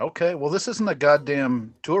Okay, well, this isn't a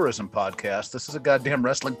goddamn tourism podcast. This is a goddamn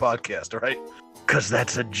wrestling podcast, all right? Because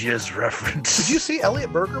that's a jizz reference. Did you see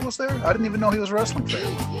Elliot Berger was there? I didn't even know he was a wrestling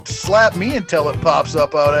fan. Slap me until it pops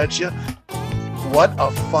up out at you. What a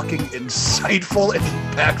fucking insightful and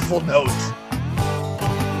impactful note.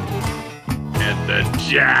 And the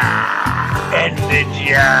jive. And the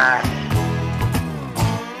jive.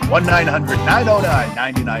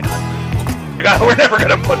 1-900-909-9900. God, we're never going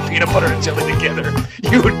to put peanut butter and jelly together.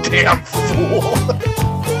 You damn fool.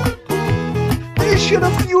 They should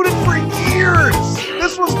have feuded for years.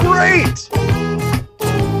 This was great.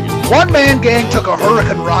 One-man gang took a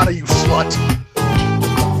Hurricane Rana, you slut.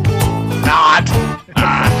 Not.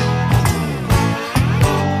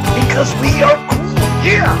 Because we are cool.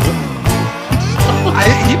 Yeah.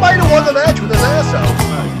 He might have won the match with his ass out.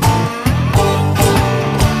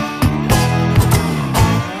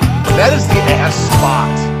 That is the ass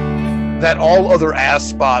spot that all other ass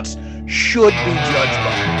spots should be judged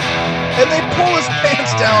by. And they pull his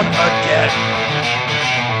pants down again.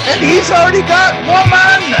 And he's already got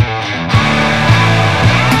woman!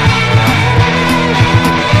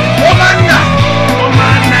 Woman!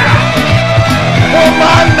 Woman!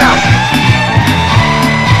 Woman!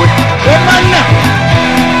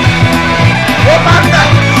 Woman! Woman! Woman!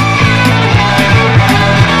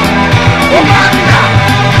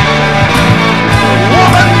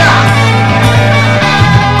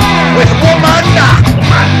 With woman,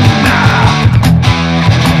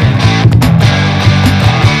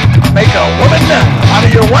 make a woman out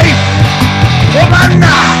of your wife. Woman,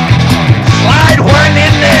 slide one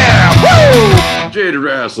in there. Woo! Jaded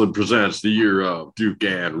Wrestling presents the year of Duke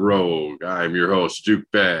and Rogue. I'm your host, Duke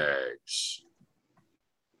Bags.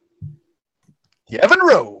 Kevin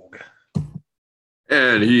Rogue.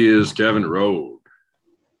 And he is Kevin Rogue.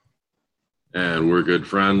 And we're good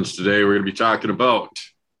friends. Today we're going to be talking about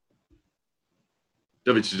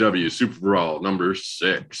WCW Super Brawl number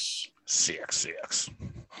 6. 6.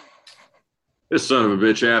 This son of a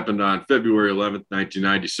bitch happened on February 11th,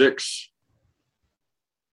 1996.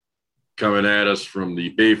 Coming at us from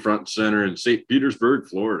the Bayfront Center in St. Petersburg,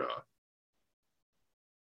 Florida.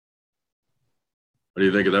 What do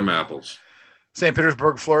you think of them apples? St.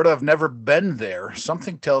 Petersburg, Florida. I've never been there.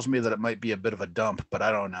 Something tells me that it might be a bit of a dump, but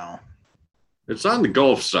I don't know. It's on the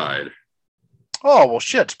Gulf side. Oh, well,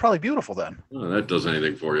 shit. It's probably beautiful then. Oh, that does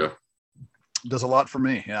anything for you. Does a lot for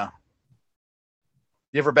me, yeah.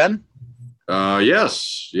 You ever been?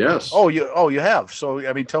 Yes. Oh, you have. So,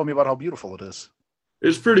 I mean, tell me about how beautiful it is.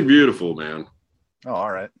 It's pretty beautiful, man. Oh,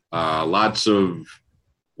 all right. Lots of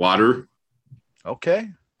water. Okay.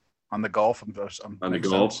 On the Gulf. On the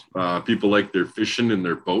Gulf. People like their fishing in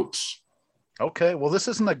their boats. Okay. Well, this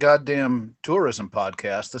isn't a goddamn tourism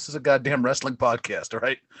podcast. This is a goddamn wrestling podcast, all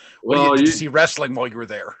right? Well, you see wrestling while you were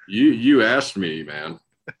there. You asked me, man.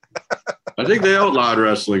 I think they outlawed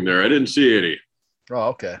wrestling there. I didn't see any. Oh,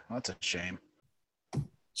 okay. That's a shame.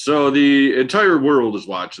 So the entire world is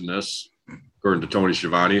watching this, according to Tony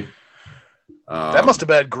Schiavone. That must have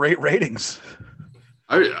had great ratings.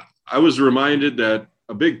 I was reminded that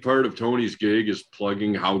a big part of Tony's gig is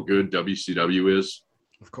plugging how good WCW is.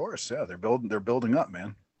 Of course, yeah. They're building up,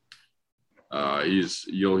 man.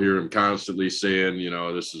 You'll hear him constantly saying,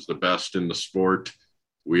 this is the best in the sport.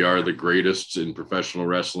 We are the greatest in professional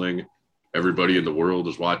wrestling. Everybody in the world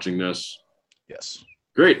is watching this. Yes.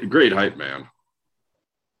 Great hype, man.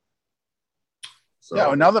 So, yeah,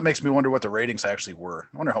 well, now that makes me wonder what the ratings actually were.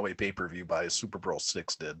 I wonder how many pay-per-view buys Super Brawl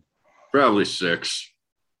 6 did. Probably 6.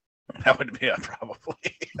 That would be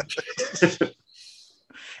probably.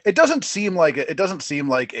 It doesn't seem like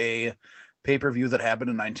a pay-per-view that happened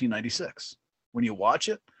in 1996. When you watch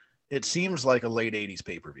it, it seems like a late 80s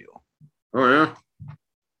pay-per-view. Oh yeah.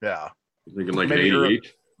 Yeah. You're thinking like maybe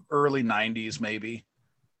 88? Early 90s maybe.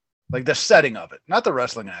 Like the setting of it, not the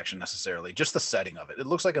wrestling action necessarily, just the setting of it. It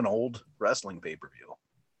looks like an old wrestling pay-per-view.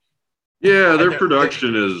 Yeah, their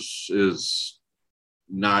production is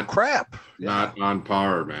not crap. Not on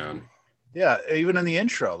par, man. Yeah, even in the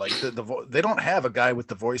intro, like they don't have a guy with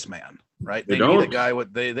the voice man, right? They don't. need a guy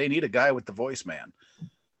with they need a guy with the voice man.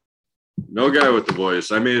 No guy with the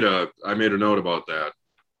voice. I made a note about that.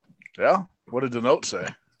 Yeah. What did the note say?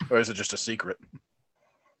 Or is it just a secret?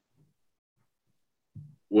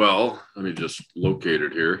 Well, let me just locate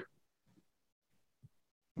it here.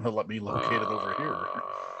 Well, let me locate it over here.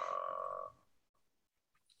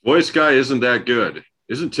 Voice guy isn't that good.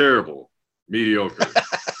 Isn't terrible. Mediocre.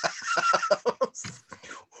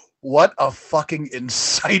 What a fucking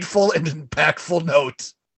insightful and impactful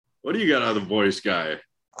note. What do you got on the voice guy?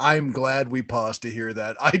 I'm glad we paused to hear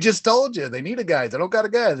that. I just told you they need a guy. They don't got a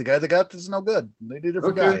guy. The guy they got is no good. They need a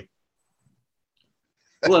different guy.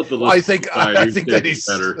 Let the I think that he's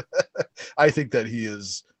better. I think that he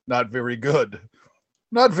is not very good,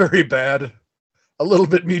 not very bad, a little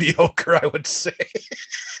bit mediocre, I would say.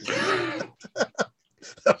 The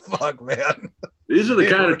fuck, man. These are the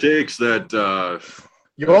kind of takes that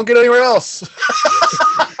you won't get anywhere else.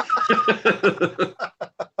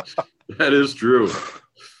 That is true.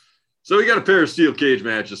 So we got a pair of steel cage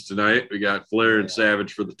matches tonight. We got Flair and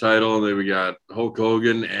Savage for the title, and then we got Hulk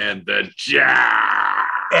Hogan and the Jah.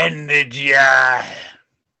 So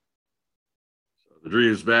the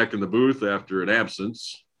Dream's back in the booth after an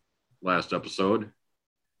absence last episode,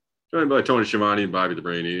 joined by Tony Schiavone and Bobby the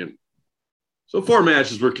Brainy. And so 4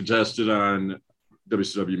 matches were contested on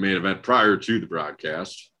WCW main event prior to the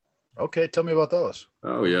broadcast. Okay, tell me about those.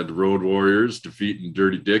 Oh, we had the Road Warriors defeating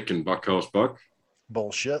Dirty Dick and Buckhouse Buck.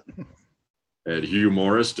 Bullshit. Had Hugh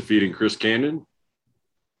Morris defeating Chris Canyon.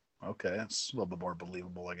 Okay, that's a little bit more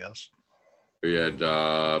believable, I guess. We had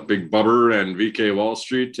Big Bubber and VK Wall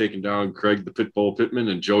Street taking down Craig the Pitbull Pittman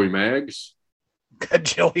and Joey Maggs. Got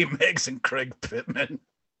Joey Maggs and Craig Pittman.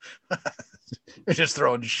 They're just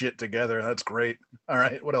throwing shit together. That's great. All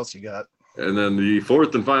right, what else you got? And then the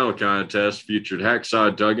 4th and final contest featured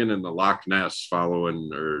Hacksaw Duggan and the Loch Ness fighting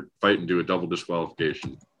to a double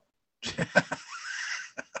disqualification.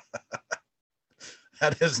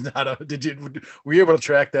 That is not were you able to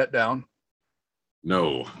track that down?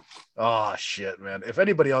 No. Oh shit, man. If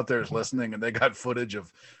anybody out there is listening and they got footage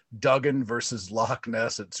of Duggan versus Loch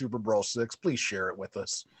Ness at Super Brawl 6, please share it with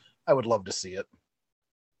us. I would love to see it.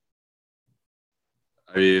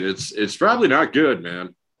 I mean, it's probably not good,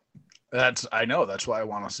 man. I know. That's why I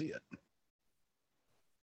want to see it.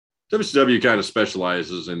 WCW kind of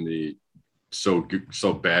specializes in the so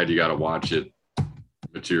bad you got to watch it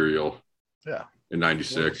material. Yeah. In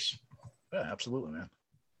 96. Yeah, absolutely, man.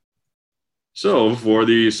 So for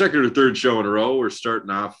the second or third show in a row, we're starting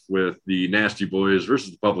off with the Nasty Boys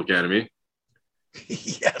versus the Public Enemy.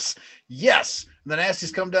 Yes. The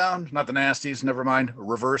Nasties come down. Not the Nasties. Never mind.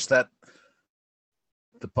 Reverse that.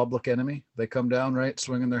 The Public Enemy. They come down, right?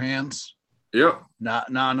 Swinging their hands. Yep. No.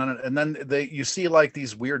 And then you see like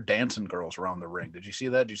these weird dancing girls around the ring. Did you see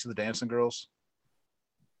that? Did you see the dancing girls?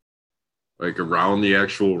 Like around the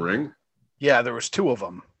actual ring? Yeah, there was 2 of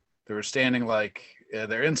them. They were standing like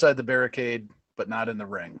they're inside the barricade, but not in the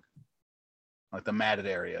ring. Like the matted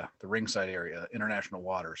area, the ringside area, international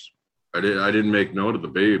waters. I didn't make note of the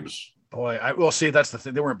babes. Boy, see, that's the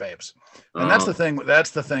thing. They weren't babes. And that's the thing. That's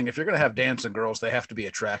the thing. If you're going to have dancing girls, they have to be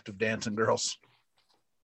attractive dancing girls.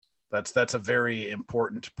 That's a very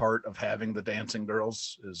important part of having the dancing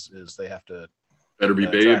girls is they have to better be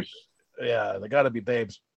babes. Yeah, they got to be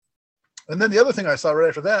babes. And then the other thing I saw right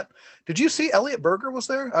after that, did you see Elliot Berger was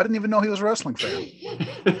there? I didn't even know he was a wrestling fan.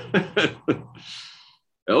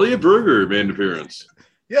 Elliot Berger made an appearance.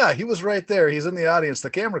 Yeah, he was right there. He's in the audience. The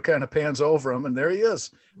camera kind of pans over him, and there he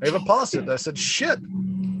is. I even paused it. I said, shit,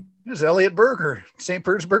 here's Elliot Berger, St.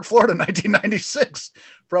 Petersburg, Florida, 1996.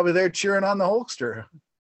 Probably there cheering on the Hulkster.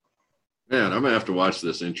 Man, I'm going to have to watch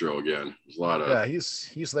this intro again. There's a lot of... Yeah,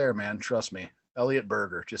 he's there, man. Trust me. Elliot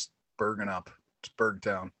Berger, just berging up. It's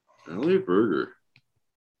Bergtown. Elliot Berger.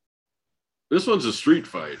 This one's a street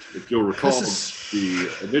fight. If you'll recall,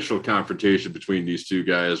 the initial confrontation between these two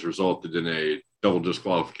guys resulted in a double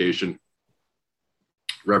disqualification.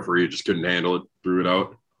 Referee just couldn't handle it, threw it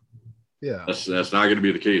out. Yeah. That's not going to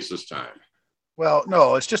be the case this time. Well,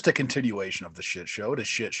 no, it's just a continuation of the shit show. It is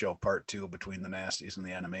shit show part 2 between the Nasties and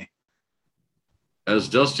the Enemy. As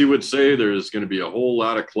Dusty would say, there's going to be a whole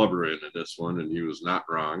lot of clubbering in this one, and he was not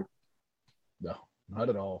wrong. No, not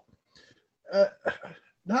at all.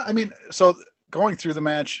 So going through the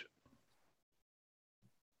match,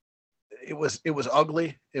 it was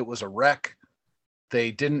ugly. It was a wreck.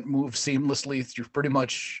 They didn't move seamlessly through pretty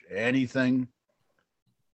much anything.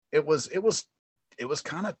 It was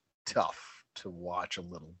kind of tough to watch a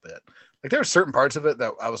little bit. Like there are certain parts of it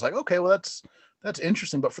that I was like, okay, well that's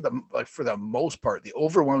interesting. But for the most part, the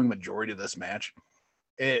overwhelming majority of this match,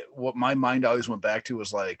 what my mind always went back to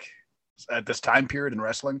was like at this time period in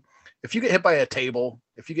wrestling, if you get hit by a table,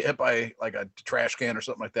 if you get hit by like a trash can or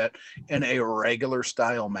something like that in a regular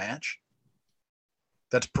style match,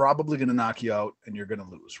 that's probably going to knock you out and you're going to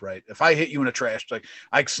lose, right? If I hit you in a trash, like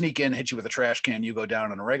I sneak in, hit you with a trash can, you go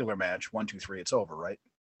down in a regular match, 1, 2, 3, it's over, right?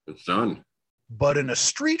 It's done. But in a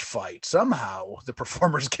street fight, somehow the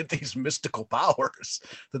performers get these mystical powers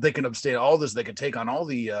that they can abstain all this. They can take on all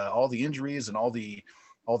the injuries and all the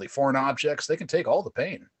foreign objects. They can take all the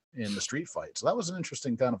pain in the street fight. So that was an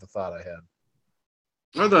interesting kind of a thought I had.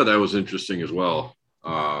 I thought that was interesting as well.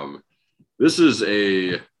 This is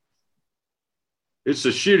it's a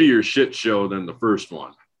shittier shit show than the first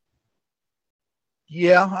one.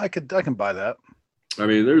 Yeah, I can buy that. I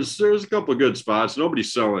mean, there's a couple of good spots.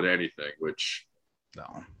 Nobody's selling anything, which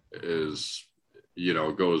is,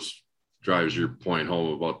 drives your point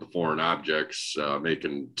home about the foreign objects,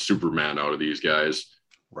 making Superman out of these guys.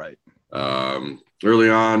 Right. Early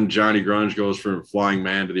on, Johnny Grunge goes from flying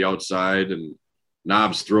man to the outside, and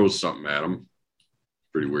Knobs throws something at him.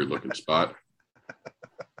 Pretty weird looking spot.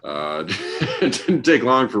 It didn't take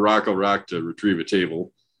long for Rocco Rock to retrieve a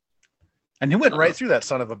table. And he went right through that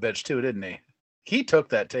son of a bitch too, didn't he? He took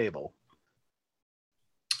that table.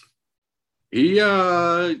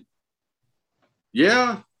 Yeah.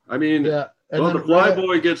 I mean, yeah. And well, the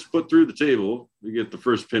Flyboy gets put through the table. We get the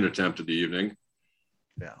first pin attempt of the evening.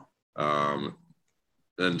 Yeah.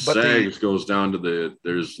 Then Sags goes down to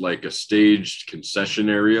there's like a staged concession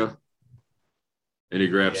area, and he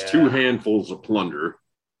grabs 2 handfuls of plunder.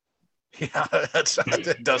 Yeah, that's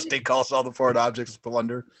Dusty calls all the foreign objects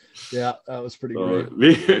plunder. Yeah, that was pretty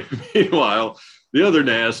great. Meanwhile, the other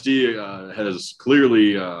Nasty has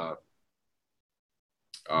clearly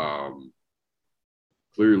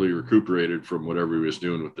recuperated from whatever he was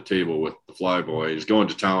doing with the table with the Flyboy. He's going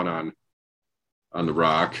to town on the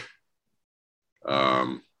Rock.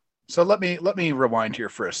 So let me rewind here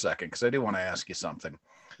for a second, because I do want to ask you something.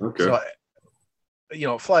 Okay. So,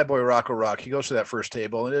 Flyboy Rocco Rock, he goes to that first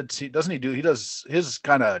table, and he does his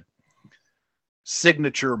kind of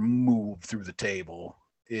signature move through the table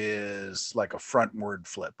is like a frontward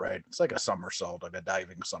flip, right? It's like a somersault, like a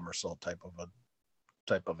diving somersault type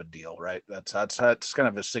of a deal, right? That's kind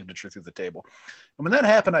of his signature through the table. And when that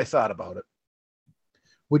happened, I thought about it.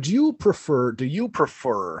 Do you prefer,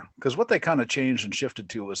 because what they kind of changed and shifted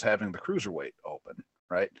to was having the cruiserweight open,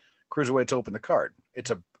 right? Cruiserweight's open the card.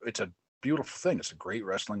 It's a beautiful thing. It's a great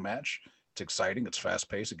wrestling match. It's exciting. It's fast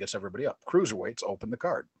paced. It gets everybody up. Cruiserweights open the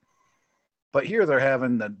card. But here they're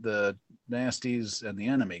having the Nasties and the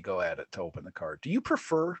Enemy go at it to open the card. Do you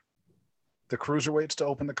prefer the cruiserweights to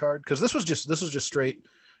open the card? Because this was just straight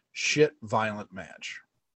shit violent match.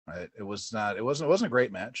 Right? It wasn't a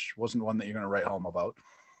great match. It wasn't one that you're going to write home about.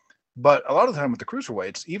 But a lot of the time with the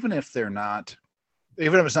cruiserweights, even if it's not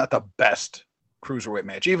the best cruiserweight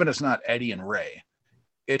match, even if it's not Eddie and Ray,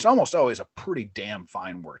 it's almost always a pretty damn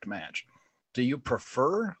fine worked match. Do you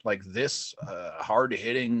prefer like this hard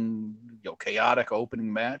hitting, chaotic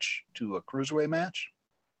opening match to a cruiserweight match?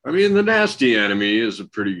 I mean, the Nasty Enemy is a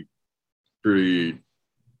pretty. They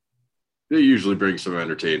usually bring some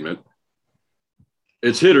entertainment.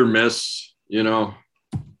 It's hit or miss,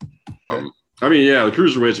 I mean, yeah, the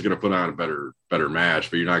cruiserweights are going to put on a better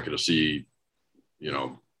match, but you're not going to see,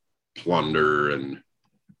 plunder and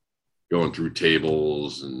going through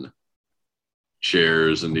tables and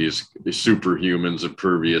chairs and these superhumans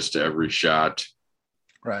impervious to every shot.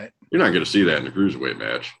 Right. You're not going to see that in a cruiserweight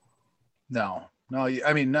match. No.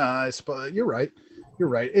 I mean, no. I suppose you're right.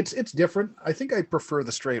 It's different. I think I prefer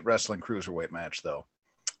the straight wrestling cruiserweight match, though.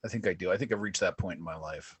 I think I do. I think I've reached that point in my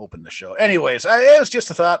life. Open the show. Anyways, it's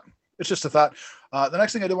just a thought. It's just a thought. The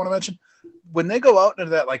next thing I did want to mention, when they go out into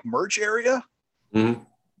that like merch area,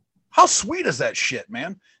 how sweet is that shit,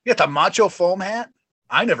 man? You got the Macho Foam hat.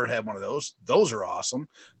 I never had one of those. Those are awesome.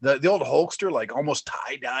 The old Hulkster, like almost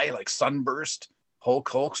tie-dye, like sunburst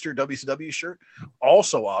Hulkster WCW shirt,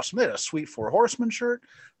 also awesome. They had a sweet Four Horsemen shirt.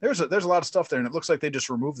 There's a lot of stuff there, and it looks like they just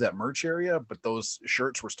removed that merch area, but those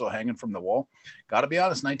shirts were still hanging from the wall. Got to be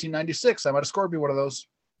honest, 1996. I might have scored me one of those.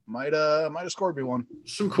 Might have scored me one.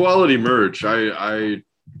 Some quality merch. I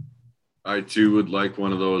too would like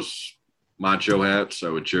one of those Macho hats. I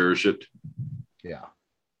would cherish it. Yeah.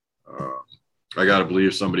 I gotta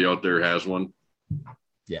believe somebody out there has one.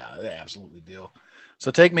 Yeah, they absolutely do. So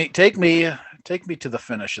take me to the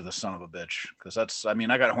finish of the son of a bitch, because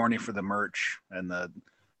I got horny for the merch and the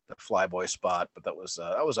Flyboy spot, but that was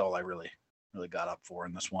all I really got up for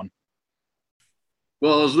in this one.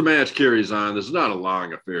 Well, as the match carries on, this is not a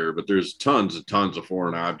long affair, but there's tons of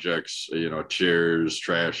foreign objects, chairs,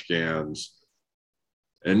 trash cans,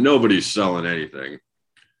 and nobody's selling anything.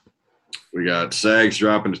 We got Sags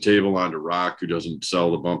dropping the table onto Rock, who doesn't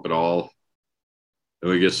sell the bump at all. And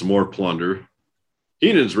we get some more plunder.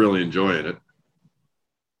 Heenan's really enjoying it.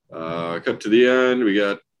 Cut to the end. We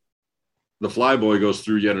got the Flyboy goes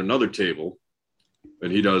through yet another table,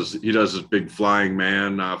 and he does this big flying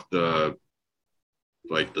man off the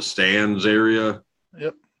stands area.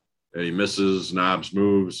 Yep. And he misses. Knobs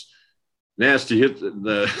moves. Nasty hits and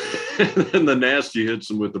the Nasty hits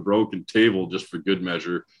him with the broken table just for good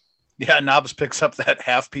measure. Yeah, Knobs picks up that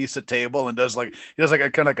half piece of table and does like a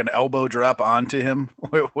kind of like an elbow drop onto him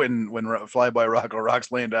when Flyboy Rocco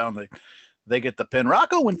Rock's laying down. They get the pin.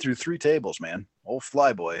 Rocco went through 3 tables, man. Old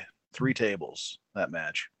Flyboy, 3 tables that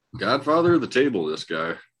match. Godfather of the table, this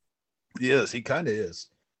guy. He is. He kind of is.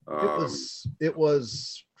 It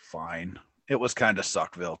was fine. It was kind of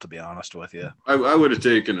Suckville, to be honest with you. I would have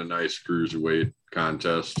taken a nice cruiserweight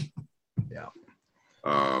contest. Yeah.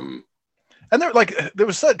 And there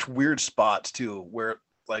was such weird spots too, where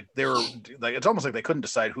like they were like it's almost like they couldn't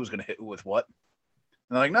decide who's going to hit who with what.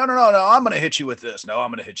 And they're like, no, I'm going to hit you with this. No, I'm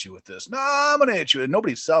going to hit you with this. No, I'm going to hit you. And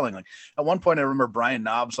nobody's selling. Like at one point, I remember Brian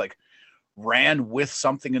Knobs like ran with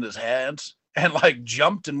something in his hands and like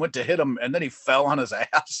jumped and went to hit him, and then he fell on his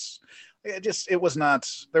ass. It was not.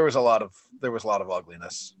 There was a lot of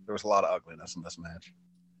ugliness. There was a lot of ugliness in this match.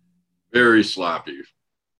 Very sloppy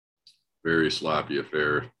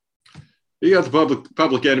affair. You got the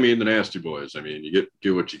public enemy and the Nasty Boys. I mean, you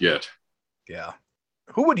get what you get. Yeah.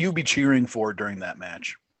 Who would you be cheering for during that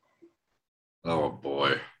match? Oh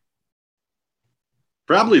boy.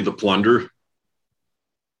 Probably the Plunder.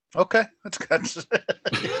 Okay, that's good.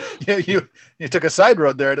 Yeah, you took a side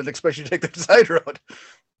road there. I didn't expect you to take the side road.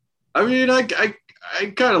 I mean, I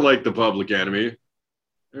kind of like the public enemy.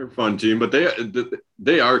 They're a fun team, but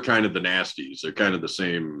they are kind of the Nasties. They're kind of the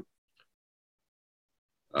same.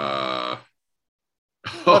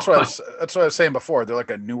 That's what I was saying before. They're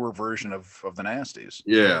like a newer version of the Nasties.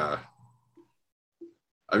 Yeah.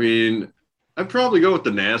 I mean, I'd probably go with the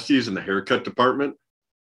Nasties in the haircut department.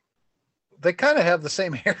 They kind of have the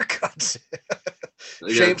same haircuts.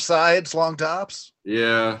 Shaved sides, long tops.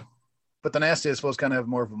 Yeah. But the Nasty, I suppose, kind of have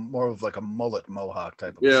more of like a mullet mohawk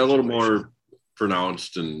type of situation. A little more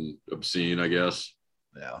pronounced and obscene, I guess.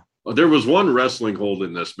 Yeah. There was one wrestling hold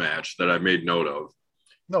in this match that I made note of.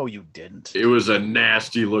 No, you didn't. It was a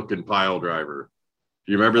nasty looking pile driver.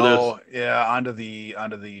 Do you remember this? Oh, yeah, onto the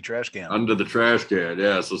trash can. Under the trash can,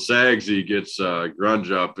 yeah. So Sagsy gets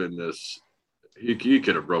Grunge up in this. He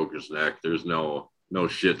could have broke his neck. There's no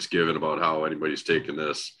shits given about how anybody's taking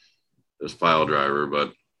this pile driver.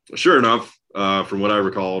 But sure enough, from what I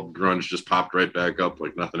recall, Grunge just popped right back up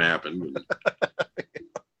like nothing happened.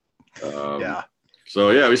 Yeah.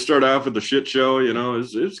 So, yeah, we start off with the shit show. You know,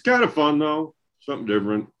 it's kind of fun, though. Something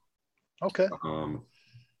different. Okay.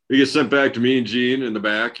 He gets sent back to Mean Gene in the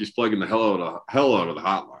back. He's plugging the hell out of the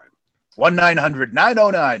hotline.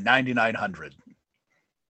 1-900-909-9900.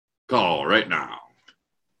 Call right now.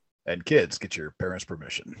 And kids, get your parents'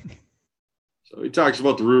 permission. So he talks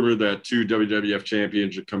about the rumor that 2 WWF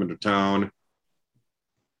champions are coming to town.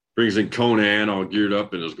 Brings in Conan all geared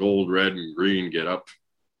up in his gold, red, and green getup.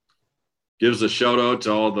 Gives a shout out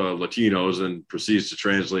to all the Latinos and proceeds to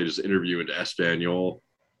translate his interview into Espanol.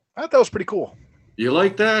 I thought that was pretty cool. You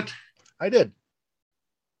like that? I did.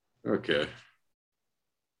 Okay.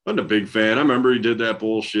 I'm a big fan. I remember he did that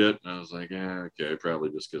bullshit. And I was like, yeah, okay, probably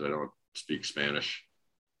just because I don't speak Spanish.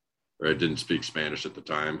 Or I didn't speak Spanish at the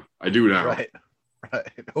time. I do now. Right.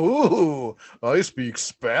 Ooh, I speak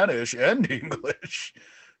Spanish and English.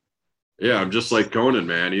 Yeah, I'm just like Conan,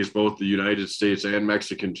 man. He's both the United States and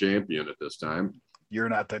Mexican champion at this time. You're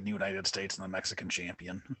not the United States and the Mexican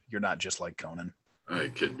champion. You're not just like Conan. I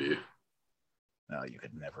could be. No, you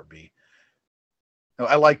could never be. No,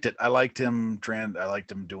 I liked it. I liked him doing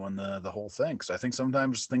the whole thing, because I think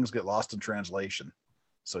sometimes things get lost in translation.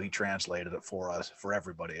 So he translated it for us, for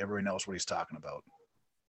everybody. Everybody knows what he's talking about.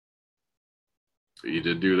 He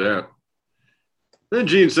did do that. Then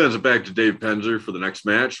Gene sends it back to Dave Penzer for the next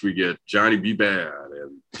match. We get Johnny B. Bad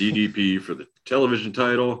and DDP for the television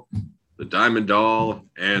title, the Diamond Doll,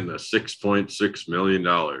 and the $6.6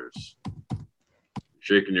 million.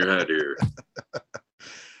 Shaking your head here.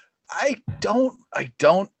 I don't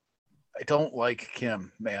like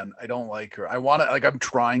Kim, man. I don't like her. I'm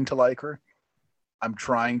trying to like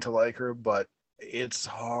her, but it's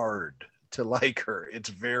hard to like her. It's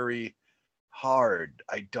very hard.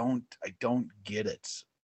 I don't get it.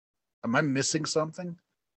 Am I missing something?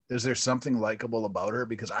 Is there something likable about her?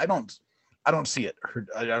 Because I don't see it.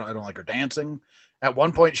 I don't like her dancing. At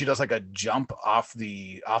one point, she does like a jump off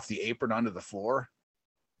the apron onto the floor.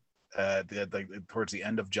 Towards the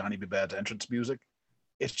end of Johnny B. Bad's entrance music.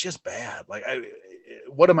 It's just bad. Like,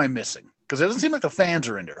 what am I missing? Because it doesn't seem like the fans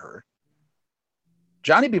are into her.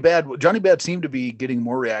 Johnny Bad seemed to be getting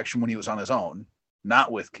more reaction when he was on his own,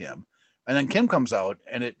 not with Kim. And then Kim comes out,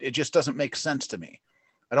 and it just doesn't make sense to me.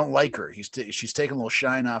 I don't like her. She's taking a little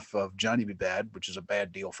shine off of Johnny B. Bad, which is a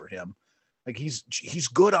bad deal for him. Like he's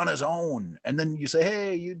good on his own. And then you say,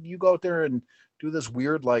 hey, you go out there and do this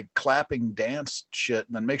weird like clapping dance shit,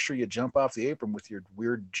 and then make sure you jump off the apron with your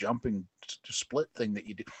weird jumping split thing that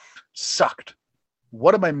you do. Sucked.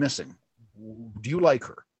 What am I missing? Do you like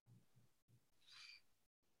her?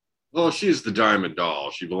 Well, she's the Diamond Doll.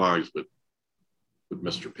 She belongs with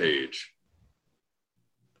Mr. Page.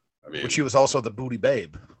 I mean, but she was also the Booty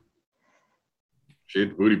Babe. She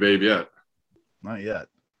ain't the Booty Babe yet. Not yet.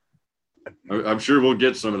 I'm sure we'll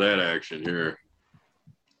get some of that action here.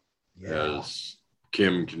 Yeah. As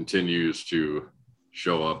Kim continues to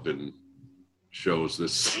show up in shows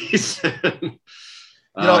this season.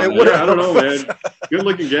 It would have. I don't know, man. Good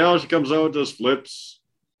looking gal. She comes out, does flips.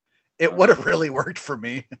 It would have really worked for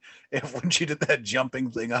me if when she did that jumping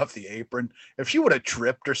thing off the apron, if she would have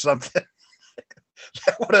tripped or something,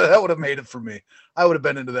 that would have made it for me. I would have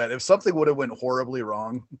been into that. If something would have went horribly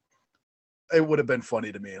wrong, it would have been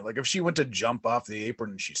funny to me. Like if she went to jump off the apron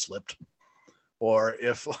and she slipped, or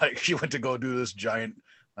if like she went to go do this giant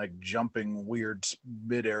like jumping weird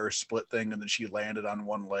midair split thing, and then she landed on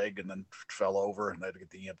one leg and then fell over and had to get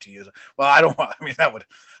the EMT. Well, I mean, that would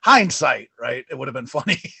hindsight, right? It would have been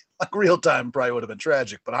funny. Like real time probably would have been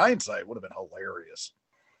tragic, but hindsight would have been hilarious.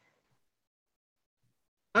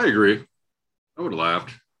 I agree. I would have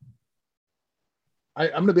laughed. I'm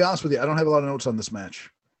going to be honest with you. I don't have a lot of notes on this match.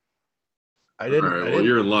 I didn't. All right, well,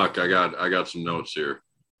 you're in luck. I got some notes here.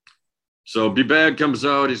 So B-Bad comes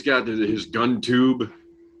out. He's got his gun tube.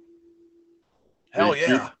 Hell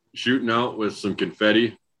yeah. Shooting out with some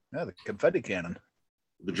confetti. Yeah, the confetti cannon.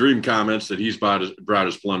 The Dream comments that he's brought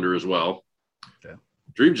his plunder as well. Okay.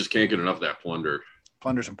 Dream just can't get enough of that plunder.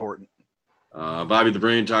 Plunder's important. Bobby the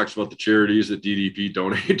Brain talks about the charities that DDP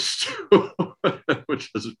donates to,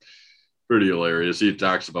 which is pretty hilarious. He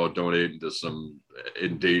talks about donating to some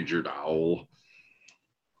endangered owl.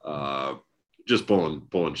 Just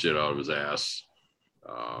pulling shit out of his ass.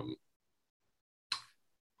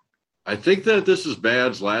 I think that this is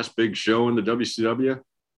Bad's last big show in the WCW.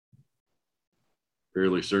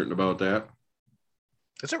 Fairly certain about that.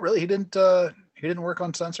 Is it really? He didn't work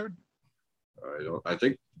Uncensored? I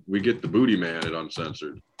think we get the Booty Man at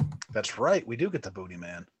Uncensored. That's right. We do get the Booty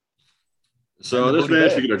Man. So this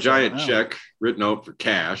match, we get a giant check written out for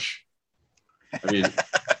cash. I mean,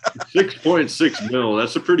 6.6 mil.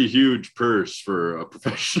 That's a pretty huge purse for a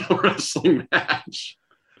professional wrestling match.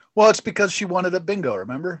 Well, it's because she wanted a bingo,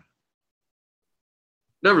 remember?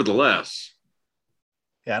 Nevertheless.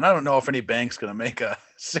 Yeah, and I don't know if any bank's going to make a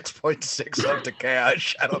 6.6 out to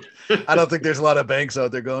cash. I don't think there's a lot of banks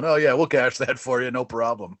out there going, oh, yeah, we'll cash that for you. No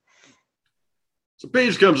problem. So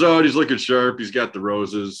Page comes out. He's looking sharp. He's got the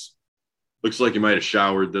roses. Looks like he might have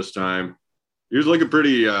showered this time. He was looking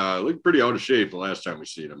pretty out of shape the last time we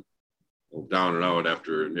seen him. Down and out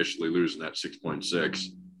after initially losing that 6.6.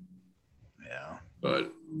 Yeah.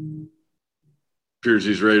 But appears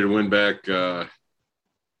he's ready to win back the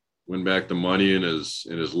money in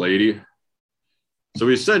his lady. So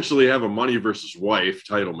we essentially have a money versus wife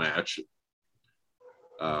title match.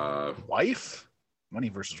 Wife? Money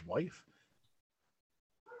versus wife?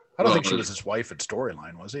 I don't think she was his wife at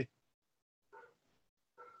storyline, was he?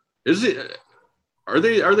 Is it? Are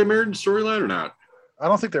they married in storyline or not? I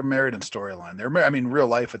don't think they're married in storyline. Real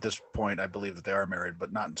life at this point, I believe that they are married,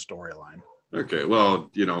 but not in storyline. Okay, well,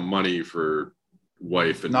 money for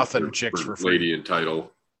wife and nothing, chicks for free. Lady and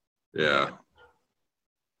title. Yeah.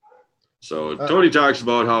 So Tony talks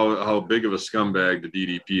about how big of a scumbag the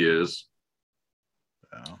DDP is.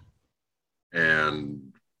 Yeah.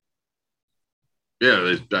 And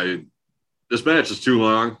yeah, this match is too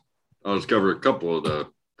long. I'll just cover a couple of the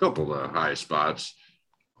high spots.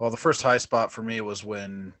 Well, the first high spot for me was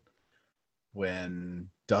when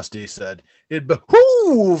Dusty said, "It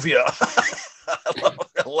behoove you." I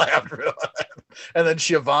laughed real hard. And then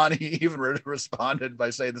Schiavone even responded by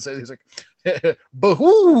saying the same. He's like,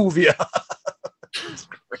 "Behoove you."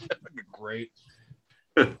 Great.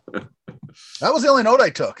 That was the only note I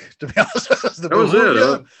took, to be honest. That was it.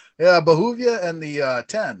 Huh? Yeah, behoove you and the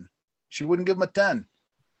 10. She wouldn't give him a 10.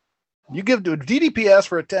 You give to DDP asked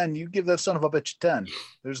for a 10, you give that son of a bitch a 10.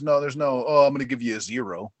 There's no, oh, I'm going to give you a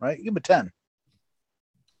 0, right? You give him a 10.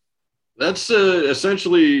 That's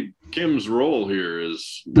essentially Kim's role here,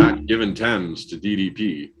 is not giving 10s to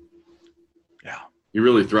DDP. Yeah. He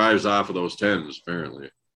really thrives off of those 10s,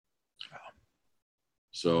 apparently. Yeah.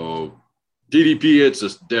 So DDP hits a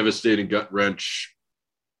devastating gut wrench,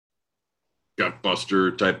 gut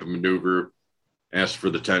buster type of maneuver, asks for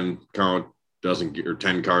the 10 count. Doesn't get, or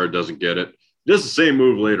 10 card, doesn't get it. Does the same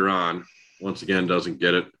move later on. Once again, doesn't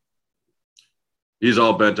get it. he's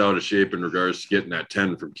all bent out of shape in regards to getting that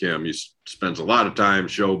 10 from Kim. He spends a lot of time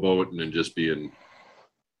showboating and just being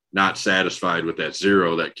not satisfied with that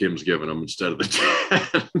 0 that Kim's giving him instead of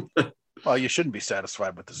the 10. Well, you shouldn't be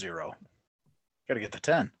satisfied with the 0. Got to get the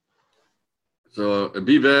 10. So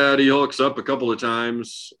B-Bad, he hooks up a couple of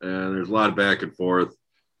times, and there's a lot of back and forth.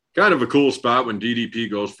 Kind of a cool spot when DDP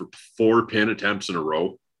goes for 4 pin attempts in a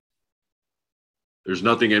row. There's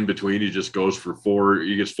nothing in between. He just goes for 4.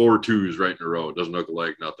 He gets 4 2s right in a row. It doesn't look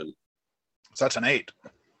like nothing. So that's an 8.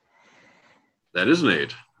 That is an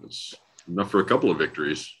 8. That's enough for a couple of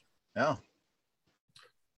victories. Yeah.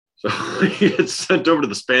 So he gets sent over to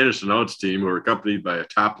the Spanish announce team, who are accompanied by a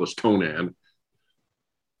topless Conan.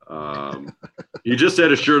 He just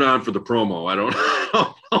had a shirt on for the promo. I don't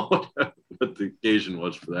know what the occasion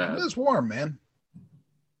was for that. It is warm, man.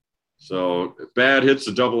 So Bad hits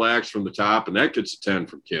a double axe from the top, and that gets a 10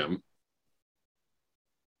 from Kim.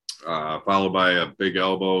 Followed by a big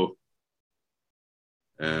elbow.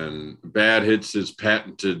 And Bad hits his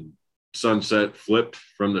patented sunset flip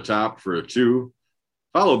from the top for a 2,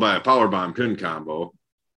 followed by a powerbomb pin combo.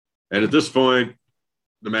 And at this point,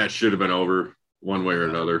 the match should have been over one way or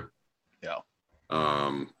another. Yeah.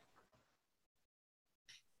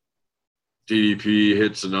 DDP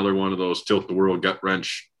hits another one of those tilt the world gut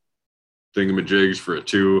wrench thingamajigs for a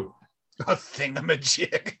 2. A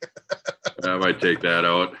thingamajig. I might take that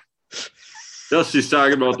out. Dusty's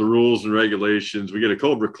talking about the rules and regulations. We get a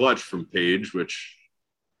Cobra clutch from Page, which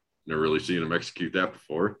never really seen him execute that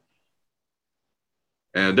before.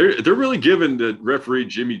 And they're really giving the referee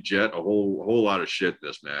Jimmy Jett a whole lot of shit in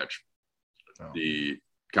this match. Oh. The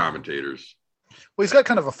commentators. Well, he's got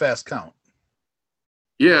kind of a fast count.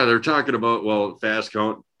 Yeah, they're talking about, fast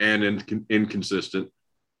count and inconsistent.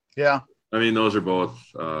 Yeah. I mean, those are both.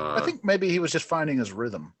 I think maybe he was just finding his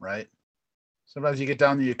rhythm, right? Sometimes you get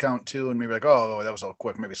down to your count 2 and maybe like, oh, that was all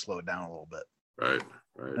quick. Maybe slow it down a little bit. Right.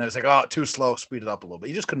 And it's like, oh, too slow. Speed it up a little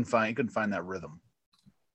bit. He couldn't find that rhythm.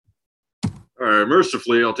 All right,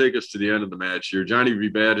 mercifully, I'll take us to the end of the match here. Johnny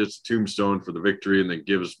B-Bad hits a tombstone for the victory and then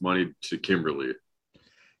gives money to Kimberly.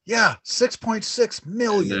 Yeah, $6.6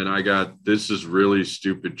 million. And then I got, this is really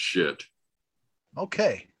stupid shit.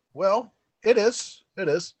 Okay, well, it is. It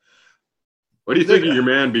is. What do you think of your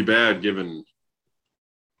man B-Bad giving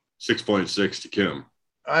 6.6 to Kim?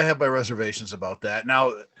 I have my reservations about that.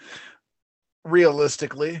 Now,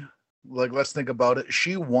 realistically, let's think about it.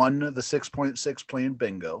 She won the 6.6 playing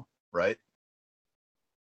bingo, right?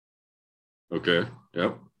 Okay.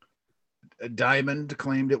 Yep. Diamond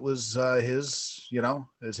claimed it was his,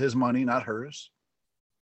 it's his money, not hers.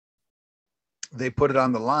 They put it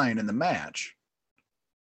on the line in the match.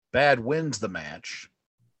 Bad wins the match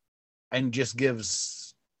and just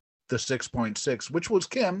gives the 6.6, which was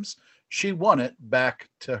Kim's. She won it back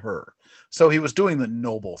to her. So he was doing the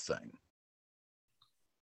noble thing.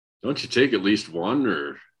 Don't you take at least 1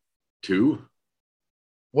 or 2?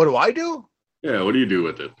 What do I do? Yeah, what do you do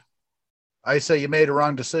with it? I say you made a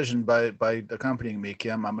wrong decision by accompanying me,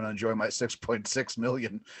 Kim. I'm going to enjoy my 6.6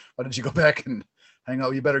 million. Why don't you go back and hang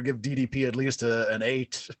out? You better give DDP at least an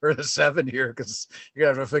 8 or a 7 here, because you're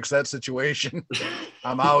going to have to fix that situation.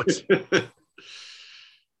 I'm out.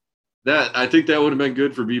 I think that would have been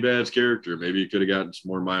good for B-Bad's character. Maybe he could have gotten some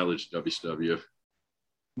more mileage at WCW.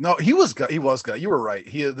 No, he was good. You were right.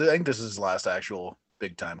 I think this is his last actual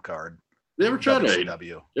big time card. They ever tried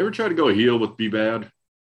to go heel with B-Bad?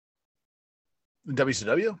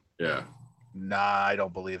 WCW? Yeah. Nah, I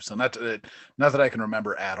don't believe so. Not that I can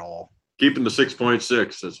remember at all. Keeping the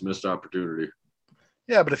 6.6, that's a missed opportunity.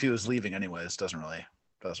 Yeah, but if he was leaving anyways, doesn't really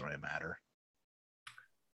matter.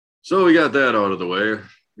 So we got that out of the way.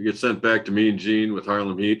 We get sent back to Mean Gene with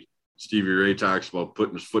Harlem Heat. Stevie Ray talks about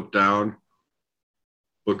putting his foot down.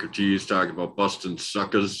 Booker T's talking about busting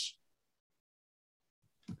suckers.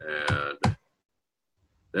 And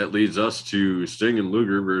that leads us to Sting and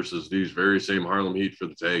Luger versus these very same Harlem Heat for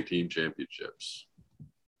the tag team championships.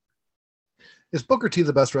 Is Booker T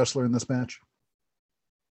the best wrestler in this match?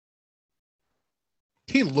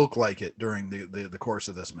 He looked like it during the course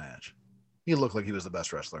of this match. He looked like he was the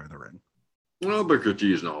best wrestler in the ring. Well, Booker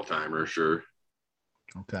T is an all-timer, sure.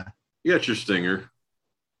 Okay. You got your Stinger.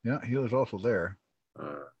 Yeah, he was also there.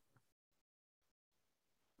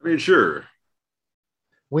 Sure.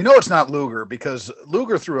 We know it's not Luger because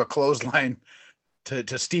Luger threw a clothesline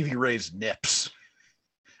to Stevie Ray's nips.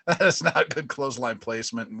 That's not good clothesline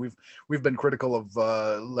placement. And we've been critical of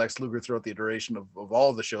Lex Luger throughout the iteration of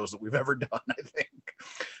all the shows that we've ever done, I think.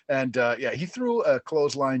 And he threw a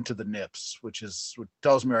clothesline to the nips, which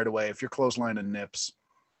tells me right away, if you're clothesline and nips,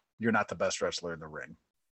 you're not the best wrestler in the ring.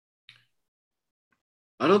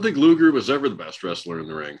 I don't think Luger was ever the best wrestler in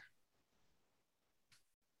the ring.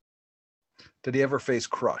 Did he ever face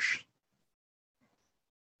Crush?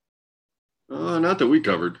 Not that we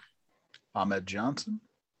covered. Ahmed Johnson?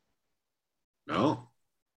 No.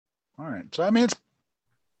 All right. So, I mean, it's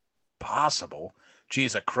possible.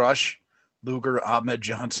 Geez, a Crush, Luger, Ahmed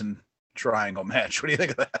Johnson triangle match. What do you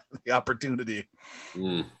think of that? The opportunity.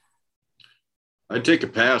 I'd take a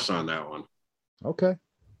pass on that one. Okay.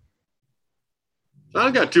 I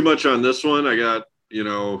don't got too much on this one. I got,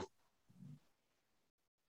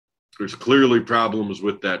 there's clearly problems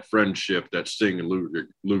with that friendship that Sting and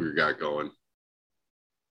Luger got going.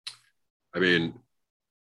 I mean,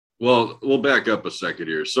 well, we'll back up a second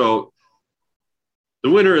here. So the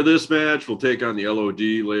winner of this match will take on the LOD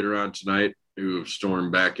later on tonight, who have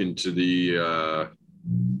stormed back into the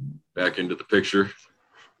picture.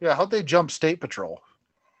 Yeah, how'd they jump State Patrol?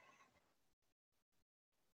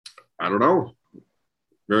 I don't know.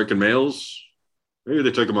 American Males? Maybe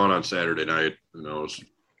they took them out on Saturday night. Who knows?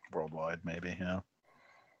 Worldwide, maybe, yeah.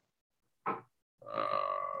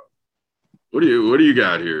 What do you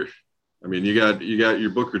got here? I mean, you got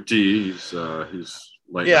your Booker T. He's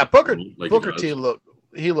like, yeah, Booker T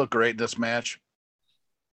looked great in this match.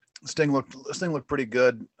 Sting looked pretty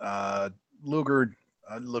good. Luger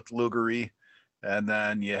looked Lugery, and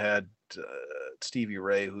then you had Stevie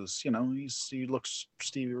Ray, who's he looks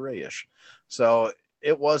Stevie Ray-ish. So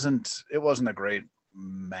it wasn't a great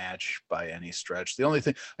match by any stretch. The only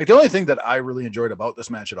thing that I really enjoyed about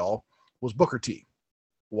this match at all was Booker T.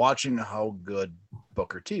 Watching how good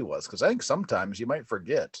Booker T was, because I think sometimes you might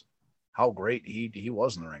forget how great he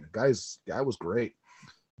was in the ring. Guy was great.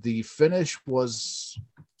 The finish was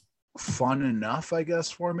fun enough, I guess,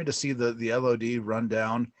 for me to see the LOD run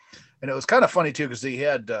down. And it was kind of funny too, because he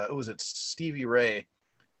had Stevie Ray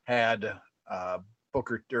had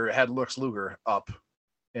Booker, or had Lex Luger up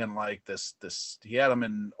in like this he had him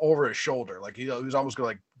in over his shoulder, like he was almost gonna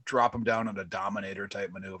like drop him down in a Dominator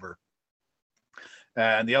type maneuver.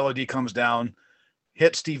 And the LOD comes down,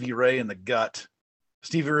 hits Stevie Ray in the gut.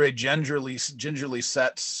 Stevie Ray gingerly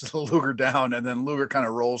sets Luger down, and then Luger kind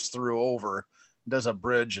of rolls through over, does a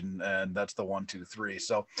bridge, and that's the 1, 2, 3.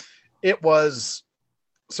 So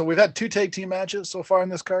we've had 2 tag team matches so far in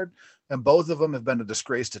this card, and both of them have been a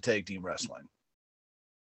disgrace to tag team wrestling.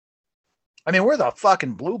 I mean, we're the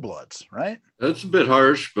fucking Blue Bloods, right? That's a bit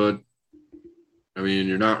harsh, but I mean,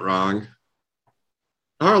 you're not wrong.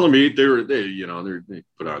 Harlem Heat, they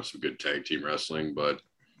put on some good tag team wrestling, but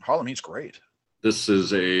Harlem Heat's great. This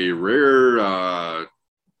is a rare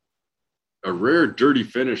dirty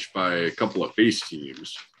finish by a couple of face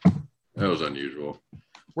teams. That was unusual.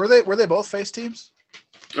 Were they both face teams?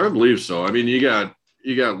 I believe so. I mean, you got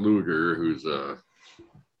Luger, who's the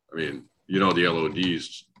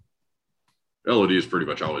LOD is pretty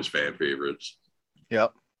much always fan favorites.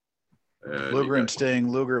 Yep. Luger and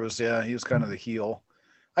Sting. Luger was, he was kind of the heel.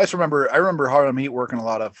 I remember Harlem Heat working a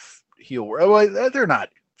lot of heel work. Well, they're not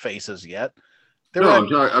faces yet. I'm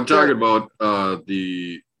talking about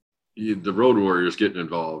the Road Warriors getting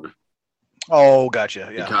involved. Oh, gotcha.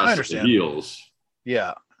 Yeah, I understand. Heels.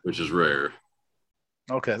 Yeah. Which is rare.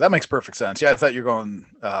 Okay, that makes perfect sense. Yeah, I thought you were going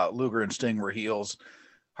Luger and Sting were heels,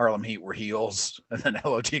 Harlem Heat were heels, and then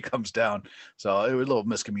LOD comes down. So it was a little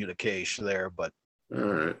miscommunication there, but. All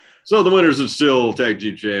right. So the winners are still tag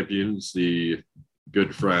team champions, the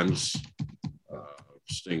good friends,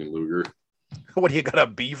 Sting and Luger. What, do you got a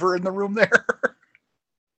beaver in the room there?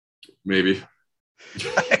 Maybe.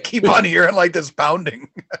 I keep on hearing like this pounding,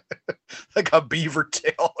 like a beaver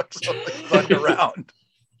tail or something running around.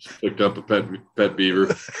 Picked up a pet beaver.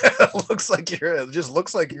 It just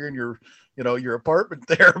looks like you're in your apartment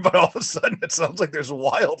there, but all of a sudden it sounds like there's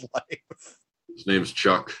wildlife. His name's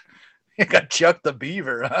Chuck. You got Chuck the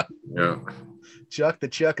Beaver, huh? Yeah.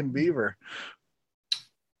 Chuck and Beaver.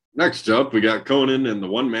 Next up, we got Conan and the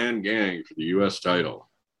One Man Gang for the U.S. title.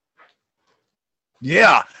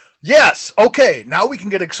 Yeah. Yes. Okay. Now we can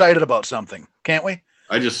get excited about something, can't we?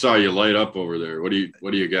 I just saw you light up over there. What do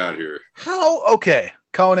you got here? How? Okay.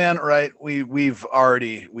 Conan, right? We've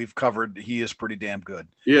covered. He is pretty damn good.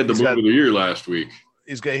 He had the move of the year last week.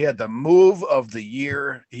 He had the move of the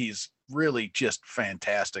year. He's really just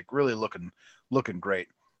fantastic. Really looking great.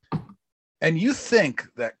 And you think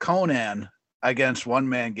that Conan against One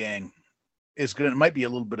Man Gang might be a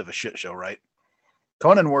little bit of a shit show, right?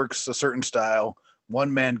 Conan works a certain style.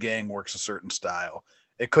 One Man Gang works a certain style.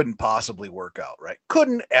 It couldn't possibly work out, right?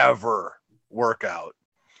 Couldn't ever work out.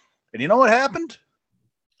 And you know what happened?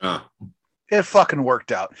 It fucking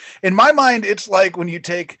worked out. In my mind, it's like when you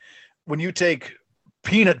take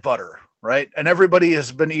peanut butter, right? And everybody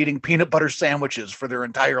has been eating peanut butter sandwiches for their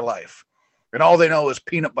entire life. And all they know is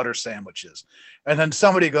peanut butter sandwiches. And then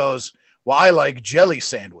somebody goes, well, I like jelly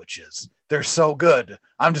sandwiches. They're so good.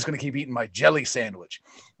 I'm just going to keep eating my jelly sandwich.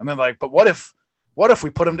 And then like, but what if we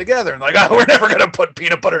put them together? And like, oh, we're never going to put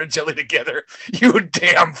peanut butter and jelly together. You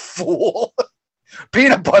damn fool.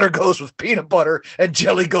 Peanut butter goes with peanut butter and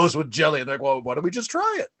jelly goes with jelly. And they're like, well, why don't we just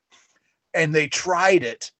try it? And they tried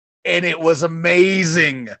it and it was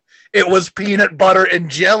amazing. It was peanut butter and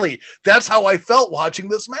jelly. That's how I felt watching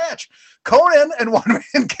this match. Konnan and One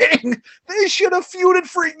Man Gang, they should have feuded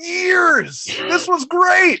for years. This was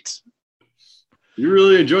great. You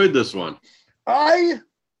really enjoyed this one. I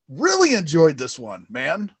really enjoyed this one,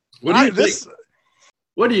 man. What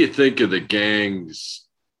do you think of the Gang's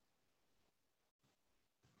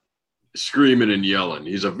screaming and yelling?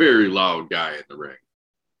 He's a very loud guy in the ring.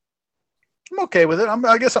 I'm okay with it.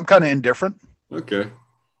 I guess I'm kind of indifferent. Okay.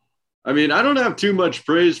 I mean, I don't have too much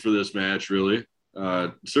praise for this match, really.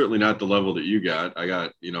 Certainly not the level that you got. I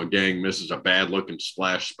got, Gang misses a bad-looking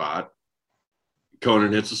splash spot.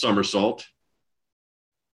 Konnan hits a somersault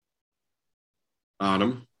on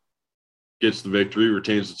him, gets the victory,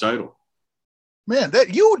 retains the title. Man,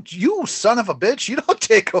 that you son of a bitch! You don't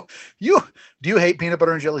take you. Do you hate peanut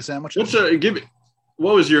butter and jelly sandwiches?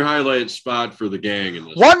 What was your highlight spot for the Gang in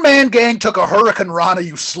this? One Man Gang took a Hurricane Rana,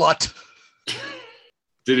 you slut.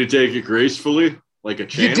 Did he take it gracefully, like a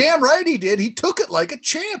champ? You damn right he did. He took it like a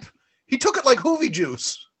champ. He took it like Hoovy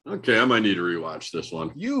juice. Okay, I might need to rewatch this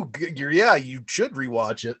one. You should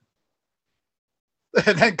rewatch it.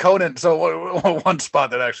 And then Konnan. So one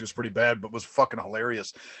spot that actually was pretty bad, but was fucking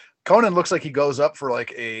hilarious. Konnan looks like he goes up for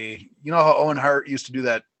like how Owen Hart used to do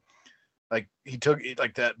that, like he took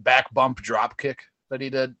like that back bump drop kick that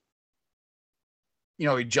he did.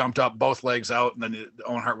 He jumped up both legs out, and then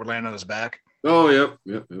Owen Hart would land on his back. Oh, yep.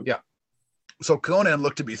 Yeah. So Konnan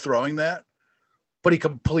looked to be throwing that, but he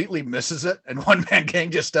completely misses it, and One Man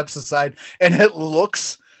Gang just steps aside, and it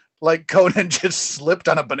looks like Konnan just slipped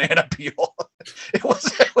on a banana peel. It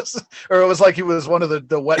was like he was one of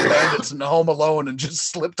the wet bandits in Home Alone and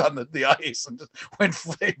just slipped on the ice and just went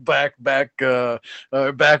back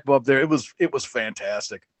up there. It was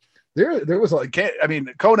fantastic. There was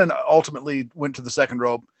Konnan ultimately went to the second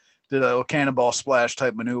rope, did a cannonball splash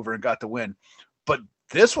type maneuver and got the win. But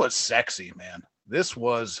this was sexy, man. This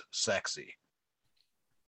was sexy.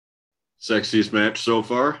 Sexiest match so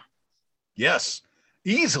far? Yes.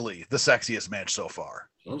 Easily the sexiest match so far.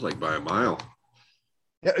 Sounds like by a mile.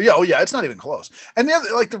 Yeah, oh yeah, it's not even close. And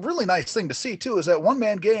the really nice thing to see too is that One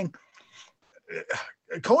Man Gang,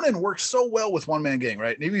 Konnan works so well with One Man Gang,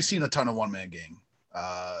 right? Maybe you've seen a ton of One Man Gang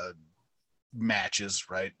matches,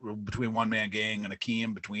 right? Between One Man Gang and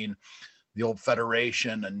Akeem, between the old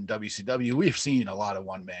Federation and WCW. We've seen a lot of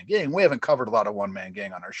One Man Gang. We haven't covered a lot of One Man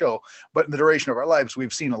Gang on our show, but in the duration of our lives,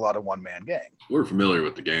 we've seen a lot of One Man Gang. We're familiar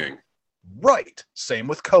with the Gang. Right. Same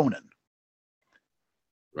with Konnan.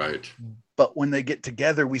 Right. But when they get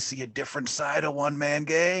together, we see a different side of One Man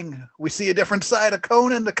Gang. We see a different side of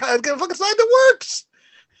Konnan, the fucking side that works.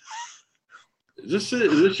 Is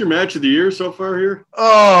this your match of the year so far here?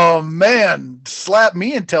 Oh, man. Slap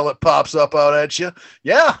me until it pops up out at you.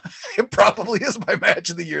 Yeah, it probably is my match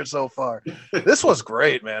of the year so far. This was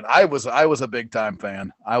great, man. I was a big-time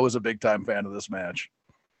fan. I was a big-time fan of this match.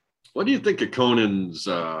 What do you think of Konnan's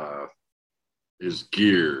his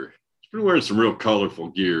gear? He's been wearing some real colorful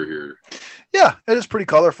gear here. Yeah, it is pretty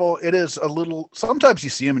colorful. It is a little, sometimes you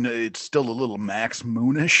see him and it's still a little Max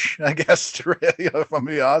Moonish, I guess, if I'm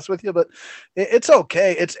being honest with you, but it's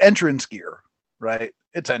okay. It's entrance gear, right?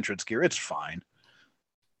 It's entrance gear. It's fine.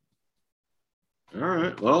 All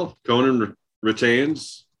right. Well, Konnan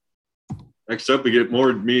retains. Next up, we get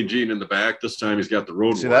more Mean Gene in the back. This time he's got the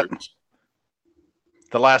Road Warriors. That?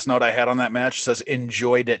 The last note I had on that match says,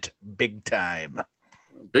 enjoyed it big time.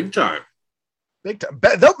 Big time. Big time.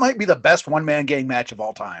 That might be the best One Man Gang match of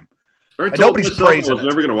all time. Nobody's praising it. I was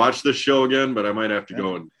never going to watch this show again, but I might have to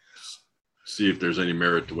go and see if there's any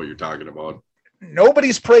merit to what you're talking about.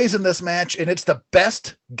 Nobody's praising this match, and it's the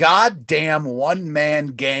best goddamn One Man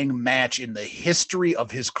Gang match in the history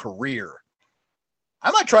of his career.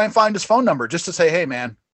 I might try and find his phone number just to say, hey,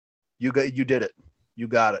 man, you did it. You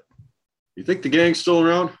got it. You think the Gang's still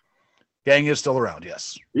around? Gang is still around,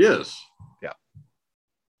 yes. He is? Yeah.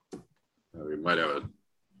 We might have a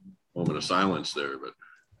moment of silence there,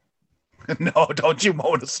 but no, don't you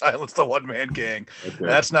moment of silence the One Man Gang. Okay.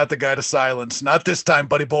 That's not the guy to silence. Not this time,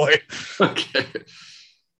 buddy boy. Okay.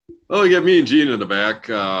 Well, we got Mean Gene in the back.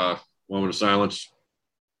 Moment of silence.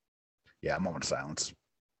 Yeah, moment of silence.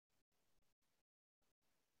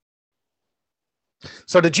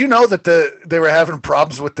 So did you know that they were having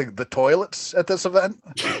problems with the toilets at this event?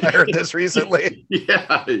 I heard this recently.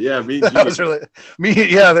 yeah, me. That was really me.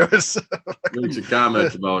 Yeah, there was makes a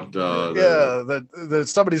comment about that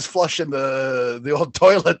somebody's flushing the old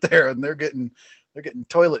toilet there, and they're getting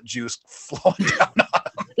toilet juice flowing down on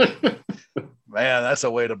them. Man, that's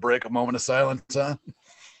a way to break a moment of silence, huh?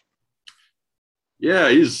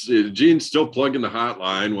 Yeah, Gene's still plugging the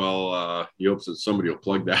hotline while he hopes that somebody will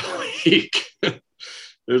plug that leak.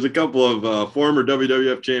 There's a couple of former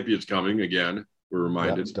WWF champions coming again. We're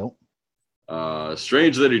reminded.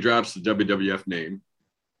 Strange that he drops the WWF name.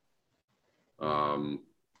 Then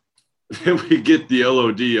we get the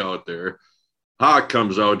LOD out there. Hawk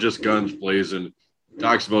comes out, just guns blazing.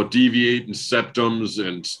 Talks about deviating septums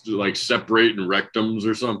and like separating rectums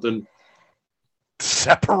or something.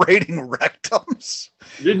 Separating rectums?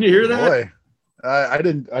 Didn't you hear that? Boy, I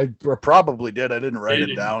didn't. I probably did. I didn't write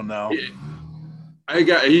it down though.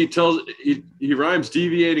 He rhymes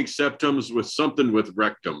deviating septums with something with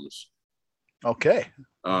rectums. Okay.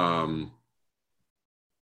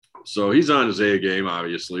 So he's on his A game,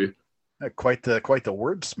 obviously. Quite the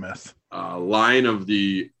wordsmith. Line of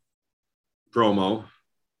the promo.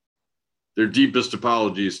 Their deepest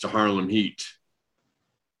apologies to Harlem Heat.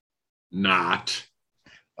 Not.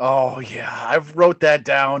 Oh yeah, I've wrote that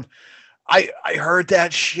down. I heard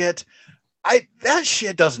that shit. That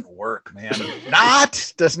shit doesn't work, man.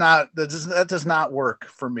 That does not work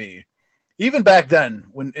for me. Even back then,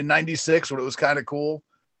 when in '96, when it was kind of cool,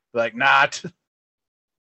 like not.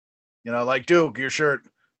 Like Duke, your shirt,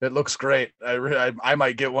 it looks great. I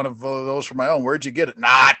might get one of those for my own. Where'd you get it?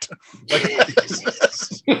 Not. Like,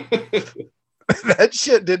 that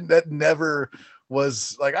shit that never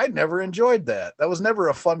was like, I never enjoyed that. That was never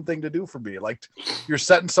a fun thing to do for me. Like, you're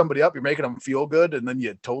setting somebody up, you're making them feel good, and then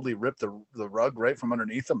you totally rip the rug right from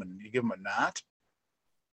underneath them and you give them a knot.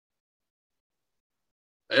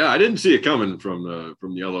 Yeah, I didn't see it coming from the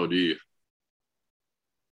LOD.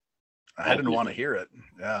 I didn't want to hear it.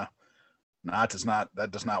 Yeah. That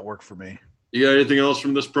does not work for me. You got anything else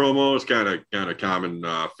from this promo? It's kind of common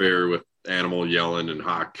fare with Animal yelling and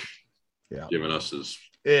Hawk giving us his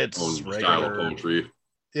own style of poetry.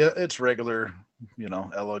 Yeah, it's regular,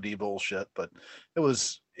 LOD bullshit, but it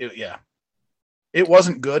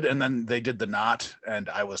wasn't good. And then they did the knot, and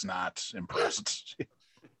I was not impressed.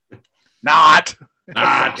 Not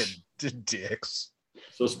dicks.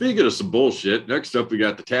 So speaking of some bullshit, next up we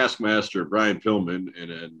got the Taskmaster Brian Pillman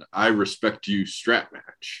in an I Respect You strap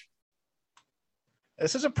match.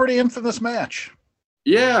 This is a pretty infamous match.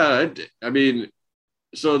 Yeah, I mean,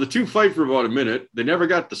 so the two fight for about a minute. They never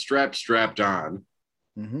got the strapped on.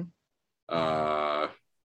 Mm-hmm.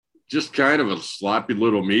 Just kind of a sloppy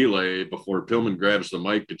little melee before Pillman grabs the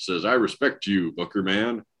mic and says, "I respect you, Booker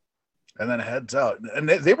Man," and then heads out. And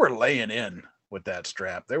they were laying in with that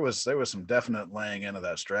strap. There was some definite laying into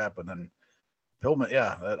that strap, and then Pillman,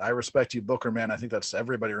 that I respect you, Booker Man. I think that's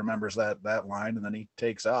everybody remembers that line, and then he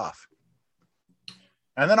takes off.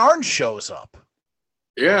 And then Arn shows up.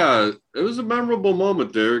 Yeah, it was a memorable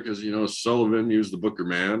moment there because Sullivan used the Booker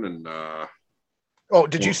Man, and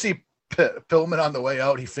did you see Pillman on the way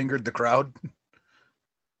out? He fingered the crowd.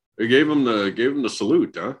 They gave him the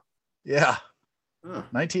salute, huh? Yeah.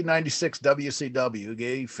 1996 WCW.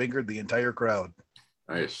 He fingered the entire crowd.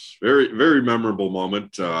 Nice. Very, very memorable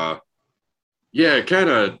moment. It's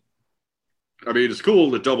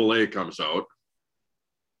cool that Double A comes out.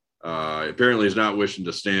 Apparently he's not wishing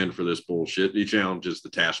to stand for this bullshit. He challenges the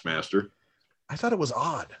Taskmaster. I thought it was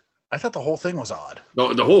odd. I thought the whole thing was odd.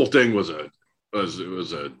 The whole thing was a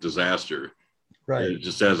disaster. Right. It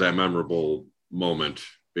just has that memorable moment,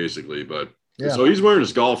 basically. But yeah. So he's wearing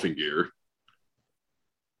his golfing gear.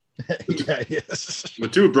 Yeah, yes. The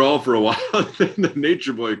two brawl for a while. Then the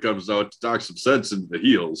Nature Boy comes out to talk some sense into the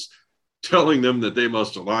heels, telling them that they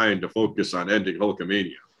must align to focus on ending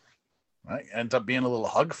Hulkamania. Right. Ends up being a little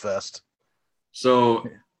hug fest. So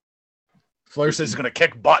Flair says he's going to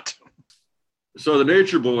kick butt. So the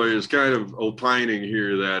Nature Boy is kind of opining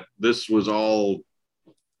here that this was all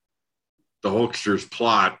the Hulkster's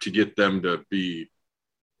plot to get them to be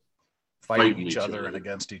fighting each other and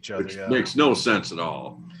against each other. Which makes no sense at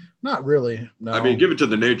all. Not really. No. I mean, give it to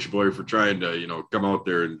the Nature Boy for trying to, come out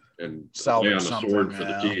there and lay on the sword for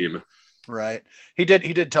the team. Right. He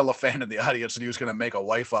did tell a fan in the audience that he was going to make a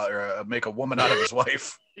wife make a woman out of his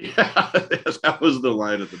wife. Yeah, that was the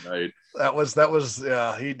line of the night. That was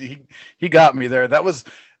he got me there. That was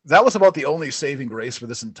about the only saving grace for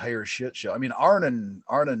this entire shit show. I mean, Arn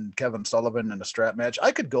and Kevin Sullivan in a strap match,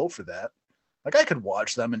 I could go for that. Like, I could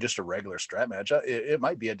watch them in just a regular strap match. It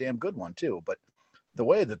might be a damn good one too, but the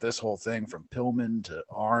way that this whole thing from Pillman to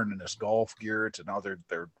Arn and his golf gear to now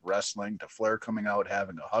they're wrestling to Flair coming out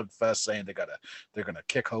having a hug fest saying they're gonna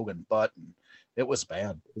kick Hogan butt, and it was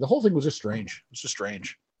bad. The whole thing was just strange. It was just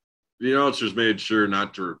strange. The announcers made sure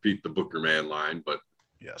not to repeat the Booker Man line, but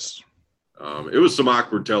yes, it was some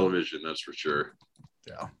awkward television, that's for sure.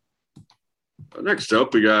 Yeah. Next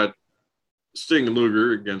up, we got Sting and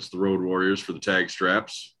Luger against the Road Warriors for the tag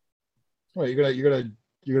straps. Wait, you're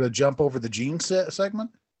gonna jump over the Gene segment?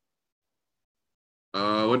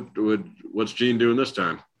 What's Gene doing this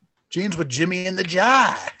time? Gene's with Jimmy and the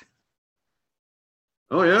Jai.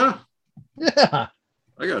 Oh yeah, yeah.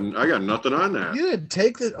 I got nothing on that. You didn't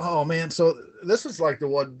take the. Oh man, so this is like the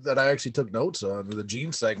one that I actually took notes on, the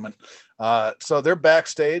Gene segment. So they're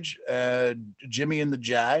backstage, Jimmy and the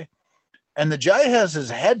Jai, and the Jai has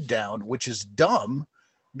his head down, which is dumb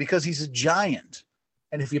because he's a giant.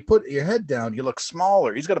 And if you put your head down, you look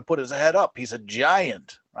smaller. He's got to put his head up. He's a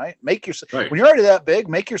giant, right? Make yourself when you're already that big,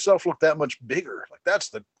 make yourself look that much bigger. Like that's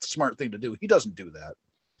the smart thing to do. He doesn't do that.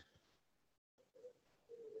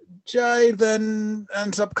 Jai then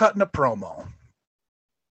ends up cutting a promo.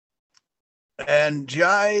 And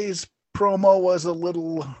Jai's promo was a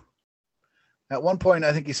little. At one point,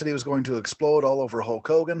 I think he said he was going to explode all over Hulk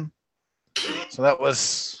Hogan. So that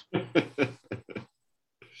was.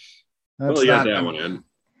 Well, you got that one in.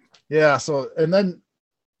 Yeah. So, and then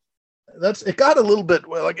it got a little bit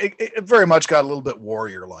like it very much got a little bit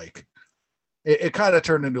warrior like. It kind of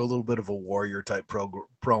turned into a little bit of a warrior type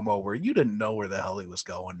promo where you didn't know where the hell he was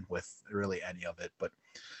going with really any of it. But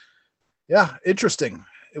yeah, interesting.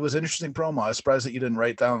 It was an interesting promo. I was surprised that you didn't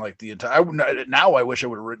write down like the entire. Now I wish I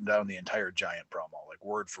would have written down the entire giant promo, like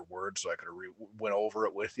word for word, so I could have went over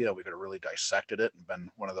it with you. We could have really dissected it and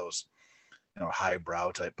been one of those,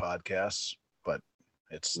 highbrow type podcasts. But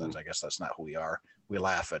I guess that's not who we are. We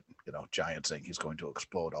laugh at Giant saying he's going to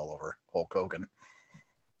explode all over Hulk Hogan.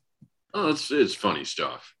 Oh, it's funny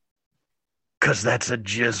stuff. Because that's a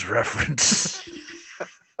jizz reference.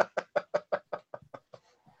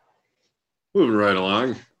 Moving right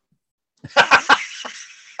along.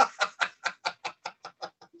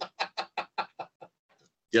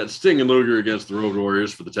 Got Sting and Luger against the Road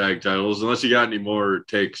Warriors for the tag titles, unless you got any more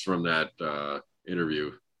takes from that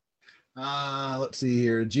interview. Let's see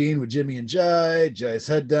here. Gene with Jimmy and Jai. Jai's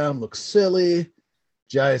head down, looks silly.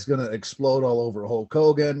 Jai's going to explode all over Hulk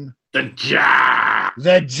Hogan. The Jai!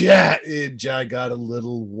 Jai got a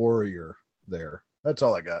little warrior there. That's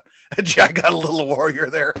all I got. Jai got a little warrior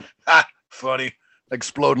there. Ha, funny.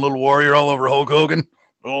 Exploding little warrior all over Hulk Hogan.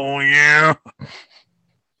 Oh, yeah.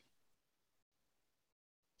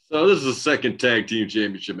 So this is the second tag team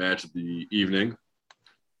championship match of the evening.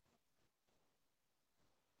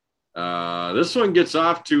 This one gets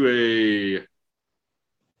off to a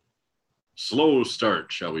slow start,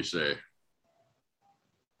 shall we say.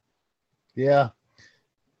 Yeah.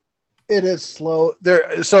 It is slow.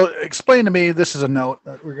 So explain to me, this is a note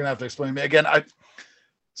that we're going to have to explain to me. Again,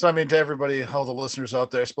 to everybody, all the listeners out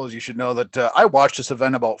there, I suppose you should know that I watched this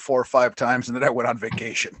event about 4 or 5 times and then I went on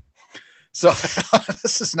vacation. So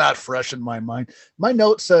this is not fresh in my mind. My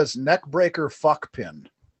note says neck breaker fuck pin.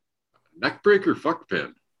 Neck breaker fuck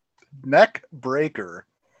pin. Neck breaker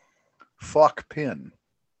fuck pin.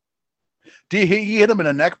 Do he hit him in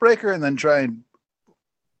a neck breaker and then try and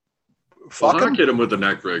fuck him? Hit him with a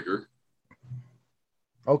neck breaker.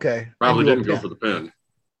 Okay. Probably didn't go for the pin.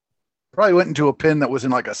 Probably went into a pin that was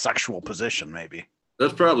in like a sexual position, maybe.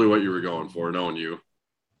 That's probably what you were going for, knowing you.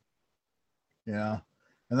 Yeah.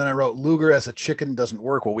 And then I wrote, Luger as a chicken doesn't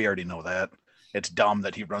work. Well, we already know that. It's dumb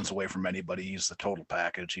that he runs away from anybody. He's the total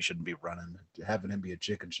package. He shouldn't be running. Having him be a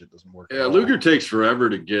chicken shit doesn't work. Yeah, Luger takes forever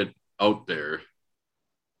to get out there.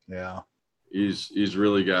 Yeah. He's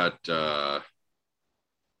really got a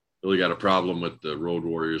problem with the Road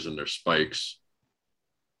Warriors and their spikes.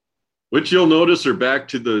 Which you'll notice are back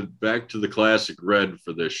to the classic red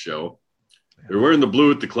for this show. Yeah. They're wearing the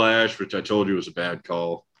blue at the Clash, which I told you was a bad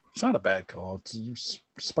call. It's not a bad call. It's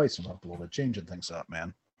spicing up a little bit, changing things up,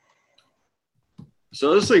 man.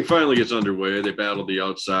 So this thing finally gets underway. They battle the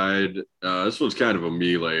outside. This one's kind of a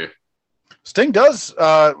melee. Sting does.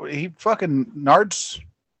 He fucking nards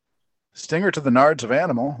Stinger to the nards of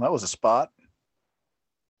Animal. That was a spot.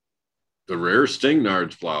 The rare Sting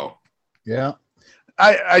nards plow. Yeah.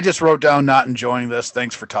 I just wrote down not enjoying this.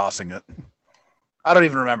 Thanks for tossing it. I don't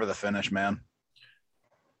even remember the finish, man.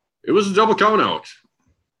 It was a double count out.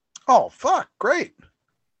 Oh, fuck. Great.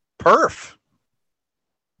 Perf.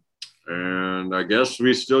 And I guess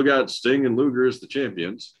we still got Sting and Luger as the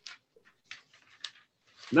champions.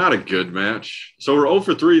 Not a good match. So we're 0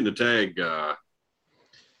 for 3 in the tag.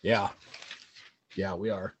 Yeah. Yeah, we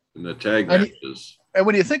are. in the tag And matches. And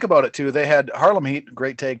when you think about it, too, they had Harlem Heat,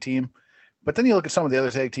 great tag team. But then you look at some of the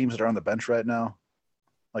other tag teams that are on the bench right now,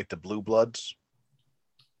 like the Blue Bloods.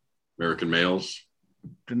 American Males.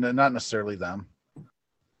 Not necessarily them.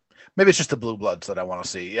 Maybe it's just the Blue Bloods that I want to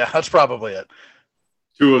see. Yeah, that's probably it.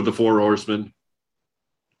 2 of the 4 Horsemen.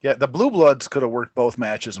 Yeah, the Blue Bloods could have worked both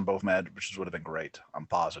matches, and both matches would have been great. I'm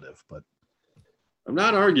positive, but I'm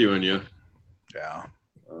not arguing you. yeah.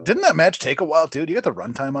 Didn't that match take a while, dude? You got the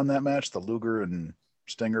runtime on that match, the Luger and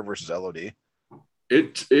Stinger versus LOD.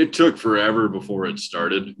 It took forever before it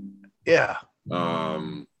started. Yeah.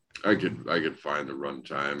 I could find the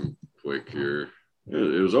runtime quick here.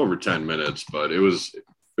 It was over 10 minutes, but it was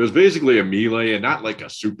basically a melee, and not like a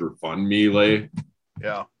super fun melee.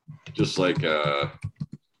 Yeah. Just like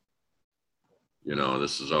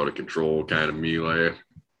this is out of control kind of melee.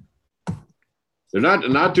 They're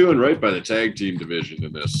not doing right by the tag team division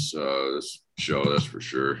in this show, that's for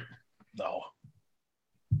sure. No.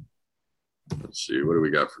 Let's see, what do we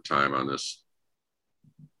got for time on this?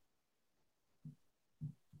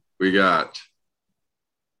 We got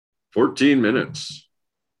 14 minutes.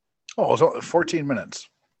 Oh, it was 14 minutes.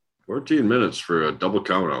 14 minutes for a double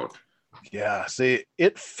count out. Yeah, see,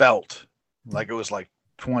 it felt like it was like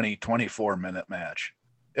 24-minute match.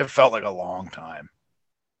 It felt like a long time.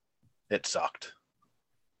 It sucked.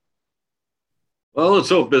 Well, let's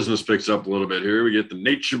hope business picks up a little bit here. We get the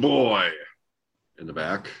Nature Boy in the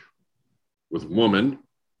back with Woman.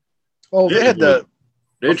 Oh, they had the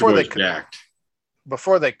Nature Boy's jacked.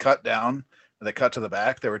 Before they cut down, they cut to the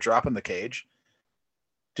back, they were dropping the cage.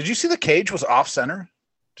 Did you see the cage was off center?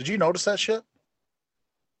 Did you notice that shit?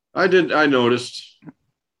 I did. I noticed.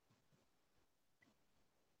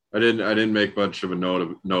 I didn't make much of a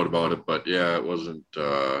note about it, but yeah, it wasn't.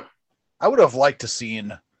 I would have liked to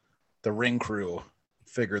seen the ring crew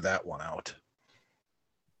figure that one out.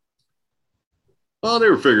 Well, they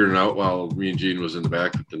were figuring it out while Mean Gene was in the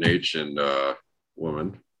back with the H and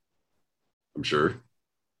Woman. I'm sure.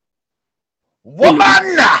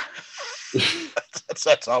 Woman!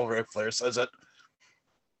 that's how Ric Flair says it.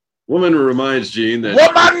 Woman reminds Gene that.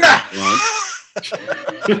 Woman!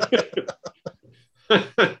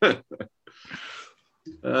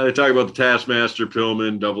 They talk about the Taskmaster,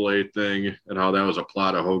 Pillman, Double A thing, and how that was a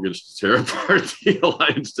plot of Hogan's to tear apart the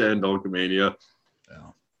Alliance to end Hulkamania.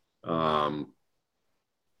 Yeah.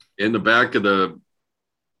 In the back of the.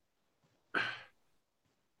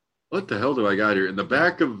 What the hell do I got here? In the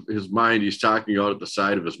back of his mind, he's talking out at the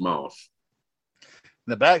side of his mouth.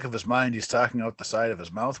 In the back of his mind, he's talking out the side of his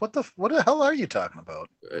mouth. What the hell are you talking about?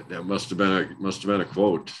 That must have been a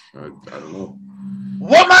quote. I don't know.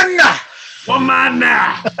 Woman!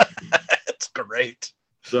 It's great.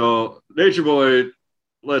 So Nature Boy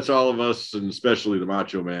lets all of us, and especially the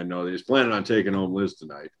Macho Man, know that he's planning on taking home Liz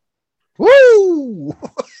tonight. Woo!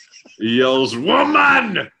 He yells,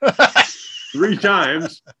 "Woman!" 3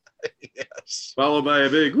 times. Yes. Followed by a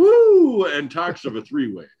big woo, and talks of a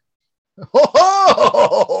 3-way.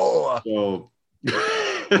 Oh!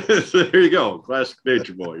 So there you go. Classic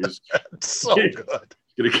Nature Boy. He's so good.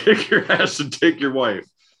 Gonna kick your ass and take your wife.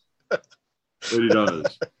 What he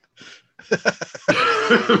does.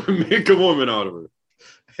 Make a woman out of her.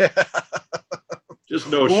 Just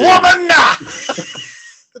no shit. Woman!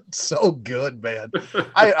 So good, man.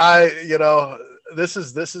 This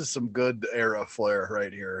is some good era Flair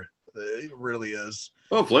right here. It really is.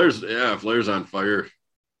 Oh, Flair's on fire.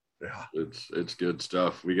 Yeah. It's good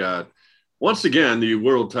stuff. We got, once again, the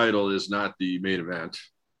world title is not the main event.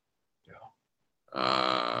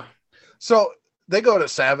 Yeah. So they go to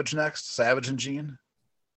Savage next, Savage and Gene.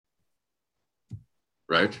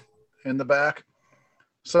 Right. In the back.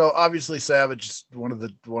 So obviously Savage is one of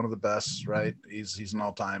the best, right? He's an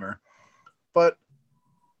all-timer. But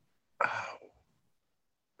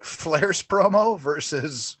Flair's promo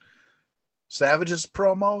versus Savage's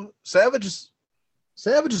promo. Savage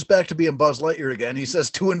is back to being Buzz Lightyear again. He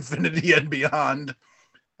says to infinity and beyond.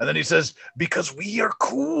 And then he says, because we are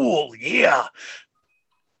cool. Yeah.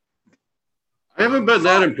 I haven't been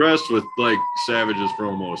that impressed with like Savage's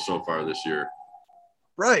promos so far this year.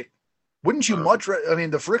 Right. Wouldn't you much? I mean,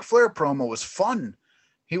 the Ric Flair promo was fun.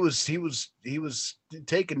 He was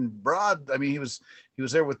taking broad. I mean, he was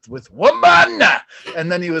there with woman,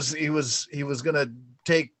 and then he was gonna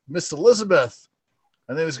take Miss Elizabeth,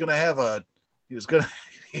 and then he was gonna have a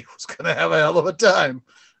hell of a time,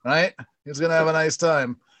 right? He was gonna have a nice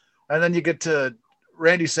time, and then you get to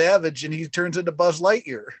Randy Savage, and he turns into Buzz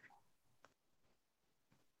Lightyear.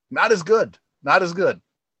 Not as good.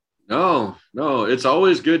 No, it's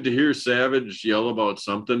always good to hear Savage yell about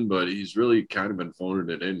something, but he's really kind of been phoning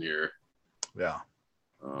it in here. Yeah.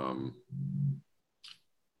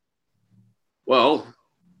 Well,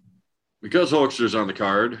 because Hulkster's on the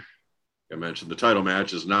card, I mentioned the title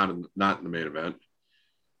match is not in the main event.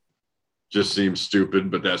 Just seems stupid,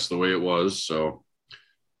 but that's the way it was. So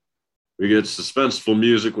we get suspenseful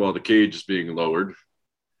music while the cage is being lowered.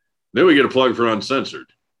 Then we get a plug for Uncensored.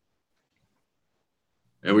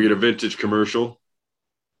 And we get a vintage commercial.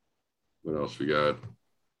 What else we got?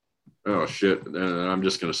 Oh, shit. And I'm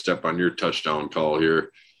just going to step on your touchdown call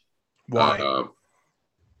here. Why?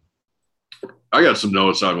 I got some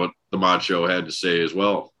notes on what the Mod Show had to say as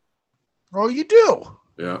well. Oh, you do?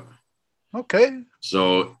 Yeah. Okay.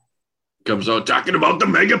 So comes out talking about the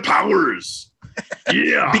Mega Powers.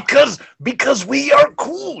 Yeah. because we are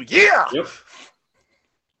cool. Yeah. Yep.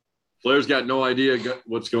 Flair's got no idea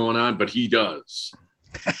what's going on, but he does.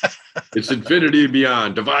 It's infinity and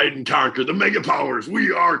beyond. Divide and conquer. The Mega Powers.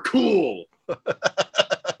 We are cool.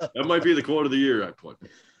 That might be the quote of the year I put.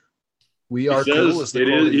 We are cool.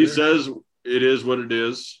 He says it is what it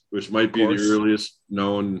is, which might be the earliest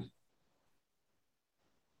known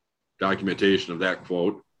documentation of that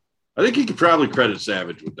quote. I think he could probably credit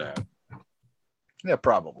Savage with that. Yeah,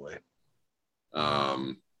 probably.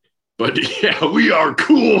 But yeah, we are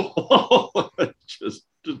cool. just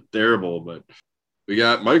terrible. But we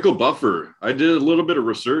got Michael Buffer. I did a little bit of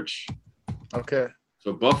research. Okay.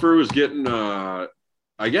 So Buffer was getting, I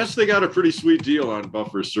guess they got a pretty sweet deal on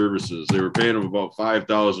Buffer's services. They were paying him about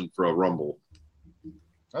 $5,000 for a Rumble.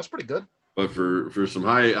 That's pretty good. But for some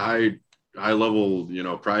high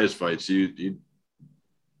level, prize fights, he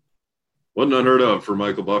wasn't unheard of for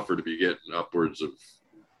Michael Buffer to be getting upwards of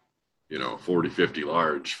 40, 50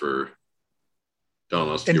 large for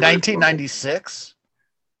telling us. In 1996?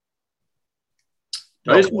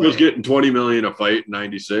 Tyson was getting $20 million a fight in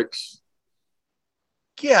 96.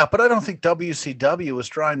 Yeah, but I don't think WCW was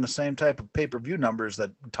drawing the same type of pay-per-view numbers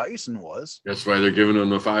that Tyson was. That's why they're giving him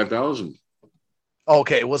the $5,000.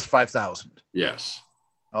 Okay, it was 5,000. Yes.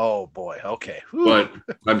 Oh boy. Okay. Whew. But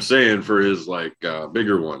I'm saying for his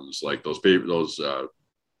bigger ones, like those the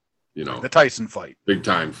Tyson fight, big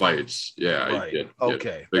time fights. Yeah. Right.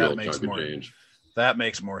 Okay. That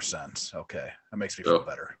makes more sense. Okay. That makes me feel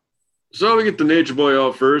better. So we get the Nature Boy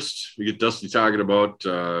out first. We get Dusty talking about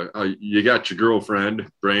you got your girlfriend,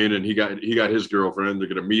 Brain, and he got his girlfriend. They're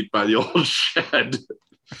gonna meet by the old shed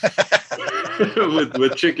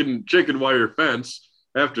with chicken wire fence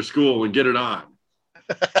after school and get it on.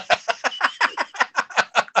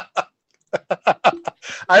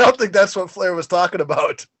 I don't think that's what Flair was talking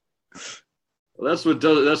about. Well,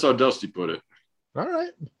 that's how Dusty put it. All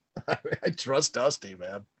right. I trust Dusty,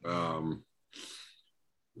 man.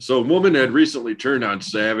 So a woman had recently turned on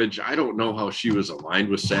Savage. I don't know how she was aligned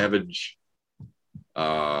with Savage.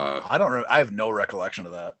 I don't know. I have no recollection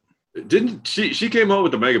of that. Didn't she came out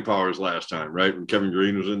with the Mega Powers last time, right? When Kevin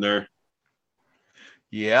Green was in there?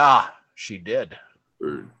 Yeah, she did.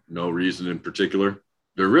 For no reason in particular.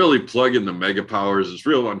 They're really plugging the Mega Powers. It's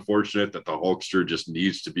real unfortunate that the Hulkster just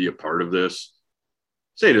needs to be a part of this.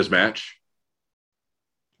 Say this match.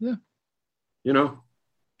 Yeah. Yeah.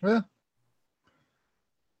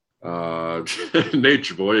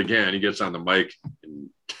 Nature Boy, again, he gets on the mic and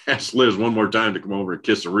asks Liz one more time to come over and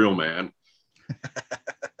kiss a real man.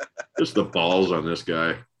 Just the balls on this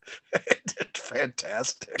guy. It's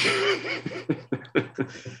fantastic.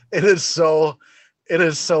 It is so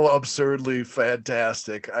absurdly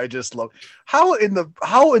fantastic. I just love how in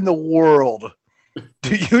the world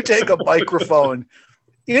do you take a microphone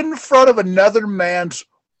in front of another man's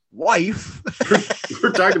wife?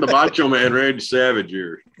 We're talking the Macho Man Randy Savage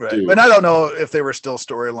here, right? Too. And I don't know if they were still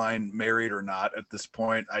storyline married or not at this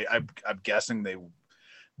point. I'm guessing they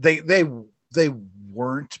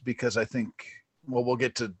weren't, because I think, well, we'll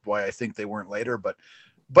get to why I think they weren't later, but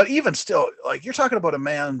even still, like, you're talking about a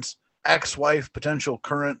man's ex-wife, potential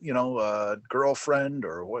current, girlfriend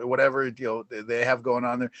or whatever, they have going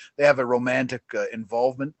on there. They have a romantic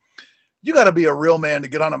involvement. You got to be a real man to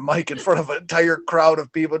get on a mic in front of an entire crowd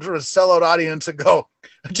of people, to a sellout audience, and go,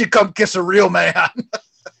 "Would you come kiss a real man?"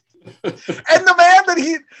 And the man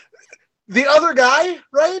the other guy,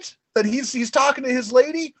 right? That he's talking to his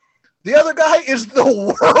lady. The other guy is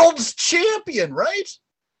the world's champion, right?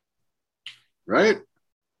 Right.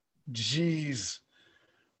 Jeez.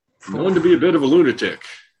 Known to be a bit of a lunatic.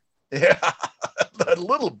 Yeah, a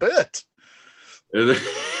little bit. And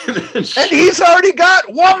he's already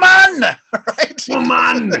got woman, right?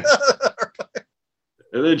 Woman.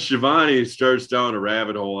 And then Shivani starts down a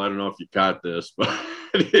rabbit hole. I don't know if you caught this, but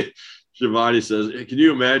Shivani says, "Can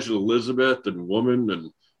you imagine Elizabeth and Woman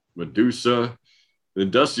and Medusa Then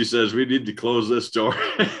Dusty says we need to close this door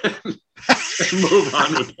and move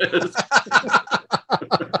on with this.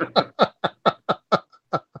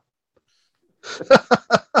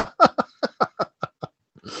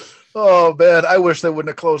 Oh man, I wish they wouldn't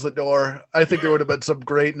have closed the door. I think there would have been some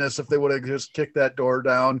greatness if they would have just kicked that door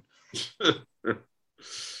down.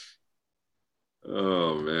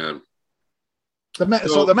 Oh man.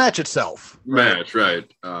 So the match itself. Right.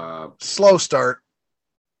 Slow start.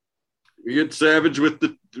 We get Savage with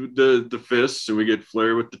the fists, and we get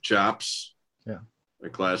Flair with the chops. Yeah. A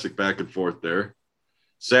classic back and forth there.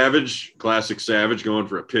 Savage, classic Savage, going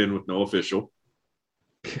for a pin with no official.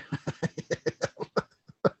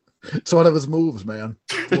 It's one of his moves, man.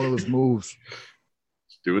 It's one of his moves.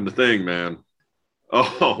 It's doing the thing, man.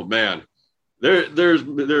 Oh man.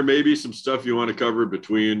 There may be some stuff you want to cover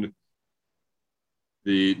between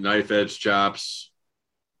the knife edge chops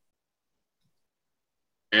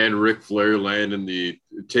and Ric Flair landing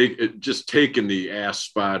taking the ass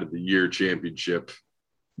spot of the year championship.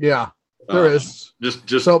 Yeah, there is. Just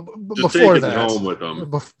before take that, it home with them.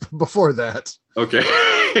 Before that,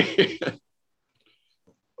 okay.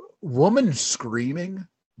 Woman screaming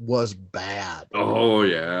was bad. Oh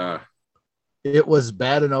yeah. It was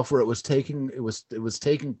bad enough where it was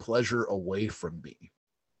taking pleasure away from me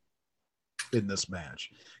in this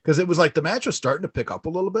match, because it was like the match was starting to pick up a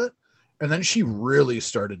little bit, and then she really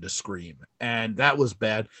started to scream, and that was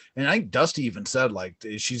bad. And I think Dusty even said like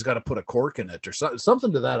she's got to put a cork in it or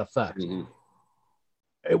something to that effect. Mm-hmm.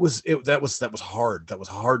 That was hard. That was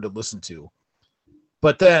hard to listen to.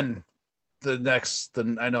 But then the next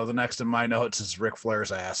in my notes is Ric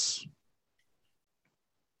Flair's ass.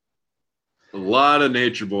 A lot of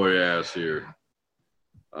Nature Boy ass here.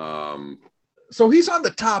 So he's on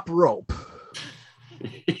the top rope.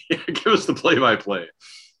 Give us the play-by-play.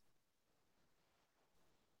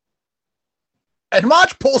 And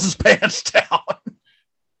Mach pulls his pants down.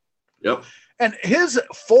 Yep. And his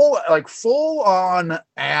full on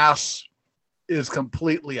ass is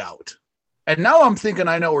completely out. And now I'm thinking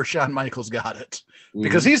I know where Shawn Michaels got it.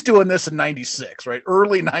 Because he's doing this in 96, right?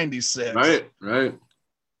 Early 96. Right.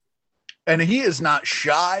 And he is not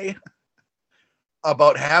shy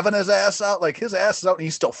about having his ass out. Like his ass is out and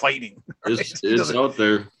he's still fighting. Right? It's out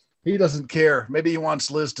there. He doesn't care. Maybe he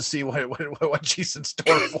wants Liz to see what she's in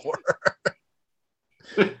store for.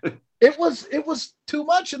 It was too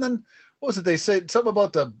much. And then what was it? They said something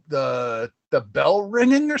about the bell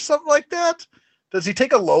ringing or something like that. Does he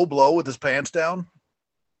take a low blow with his pants down?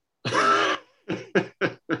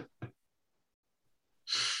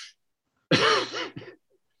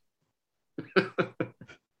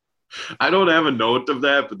 I don't have a note of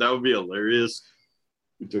that, but that would be hilarious.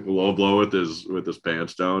 He took a low blow with his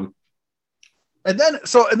pants down. And then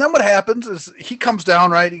what happens is he comes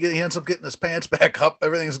down, right? He ends up getting his pants back up.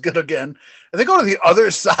 Everything's good again. And they go to the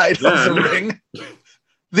other side of the ring.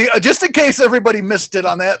 Just in case everybody missed it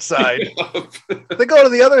on that side. They go to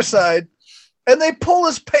the other side and they pull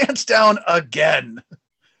his pants down again.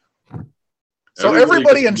 So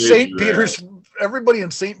everybody in St.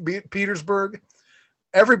 Petersburg,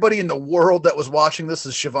 everybody in the world that was watching this,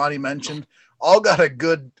 as Shivani mentioned, all got a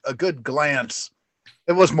good glance.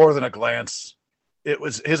 It was more than a glance. It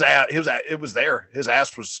was his ass. It was there. His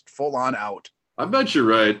ass was full on out. I bet you're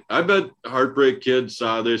right. I bet Heartbreak Kid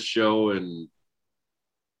saw this show and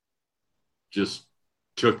just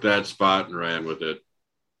took that spot and ran with it.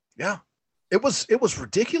 Yeah, it was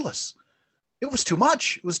ridiculous. It was too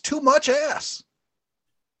much. It was too much ass.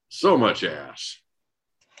 So much ass.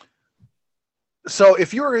 So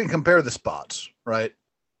if you were going to compare the spots, right?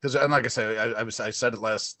 Because, and like I said, I said it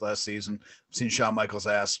last season. I've seen Shawn Michaels'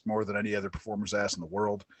 ass more than any other performer's ass in the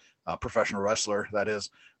world, professional wrestler, that is.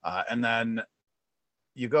 And then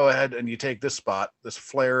you go ahead and you take this spot, this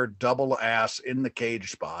Flair double ass in the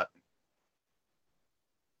cage spot.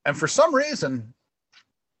 And for some reason,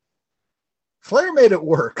 Flair made it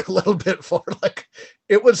work a little bit for, like,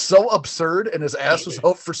 it was so absurd and his ass was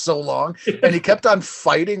out for so long and he kept on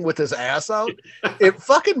fighting with his ass out. It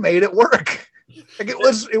fucking made it work. Like it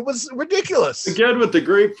was ridiculous. Again, with the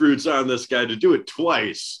grapefruits on this guy to do it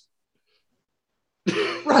twice.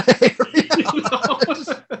 Right.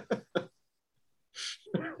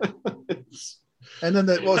 And then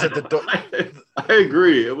what was it? I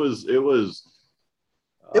agree. It was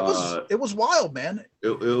wild, man.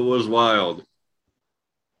 It was wild.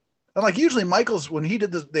 And like usually Michaels, when he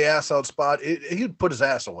did the ass out spot, he'd put his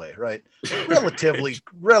ass away, right?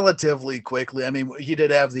 Relatively quickly. I mean, he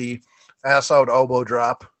did have the ass out elbow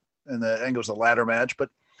drop in the Angles the ladder match,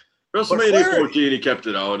 but WrestleMania 14, he kept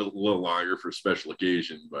it out a little longer for special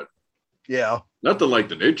occasion, but yeah, nothing like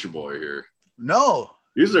the Nature Boy here. No.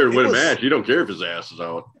 He's there to win a match. You don't care if his ass is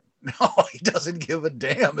out. No, he doesn't give a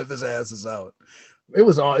damn if his ass is out.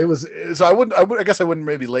 So I guess I wouldn't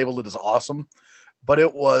maybe label it as awesome, but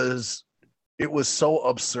it was so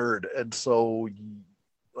absurd and so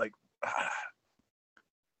like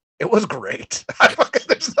it was great.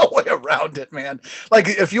 There's no way around it, man. Like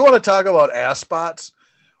if you want to talk about ass spots,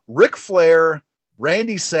 Ric Flair,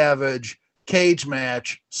 Randy Savage, cage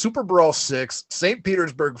match, Super Brawl 6, St.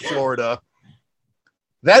 Petersburg, Florida.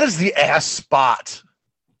 That is the ass spot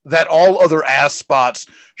that all other ass spots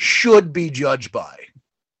should be judged by.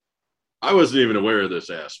 I wasn't even aware of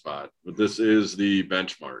this ass spot, but this is the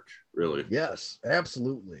benchmark, really. Yes,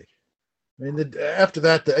 absolutely. I mean, after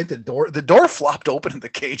that, the door flopped open in the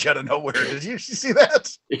cage out of nowhere. Did you see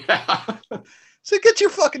that? Yeah. So get your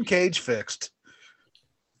fucking cage fixed.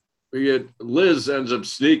 We get Liz ends up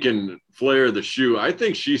sneaking Flair the shoe. I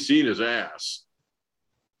think she's seen his ass.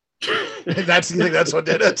 You think that's what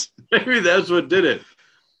did it? Maybe that's what did it.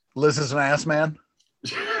 Liz is an ass man.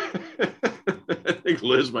 I think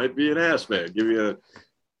Liz might be an ass man. Give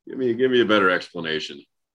me a better explanation.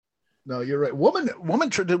 No, you're right. Woman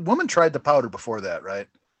tried the powder before that, right?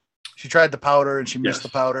 She tried the powder and she missed the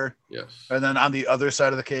powder. Yes. And then on the other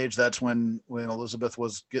side of the cage, that's when Elizabeth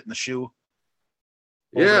was getting the shoe.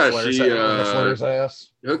 Yeah, she Flair's ass.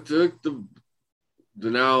 Hooked the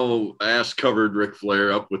now ass covered Ric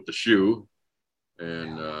Flair up with the shoe.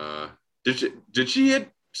 And did she hit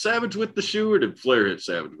Savage with the shoe, or did Flair hit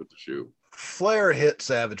Savage with the shoe? Flair hit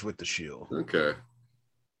Savage with the shoe. Okay.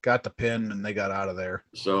 Got the pin, and they got out of there.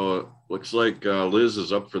 So looks like Liz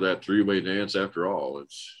is up for that three-way dance after all.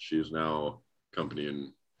 She's now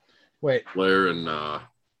accompanying Flair and.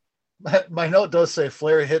 My note does say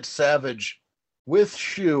Flair hit Savage with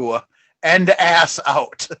shoe and ass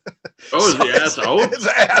out. Oh, is the ass out? His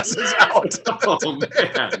ass is out. Oh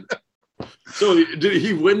man. So did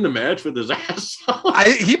he win the match with his ass out?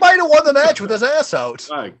 He might have won the match with his ass out.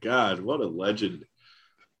 My God, what a legend.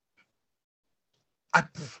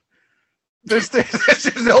 There's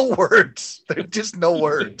no words. There's just no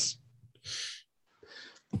words.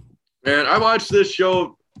 Man, I watched this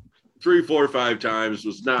show 3, 4, 5 times.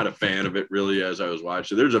 Was not a fan of it really as I was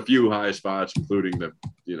watching. There's a few high spots, including the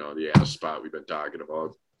ass spot we've been talking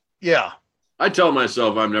about. Yeah. I tell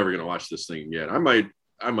myself I'm never going to watch this thing again. I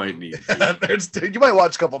might need to. You might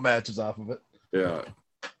watch a couple matches off of it. Yeah.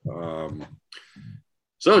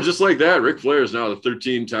 So just like that, Ric Flair is now the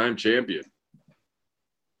 13-time champion.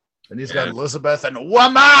 And he's got Elizabeth and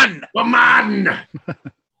woman.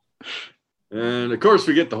 And of course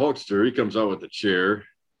we get the Hulkster. He comes out with a chair.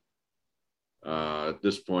 At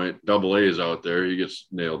this point, Double A is out there. He gets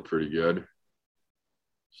nailed pretty good.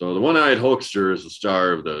 So the one-eyed Hulkster is the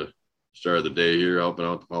star of the day here, helping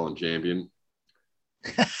out the fallen champion.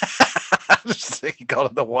 I just think you call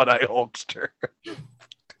it the one-eyed Hulkster.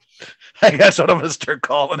 I guess what I'm gonna start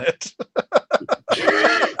calling it.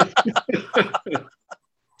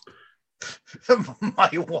 My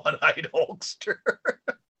one-eyed Hulkster.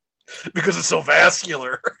 Because it's so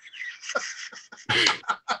vascular.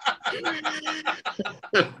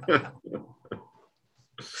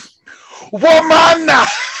 Womana!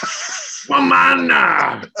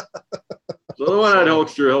 So the one-eyed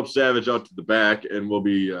Hulkster helps Savage out to the back and will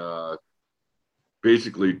be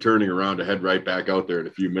basically turning around to head right back out there in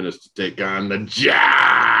a few minutes to take on the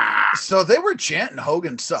Jack. So they were chanting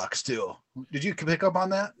Hogan sucks too. Did you pick up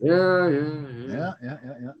on that? Yeah.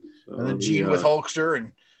 So, and then Gene with Hulkster,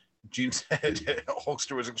 and Gene said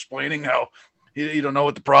Hulkster was explaining how you don't know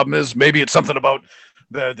what the problem is. Maybe it's something about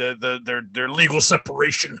their legal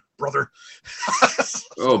separation, brother.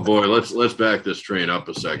 Oh boy, let's back this train up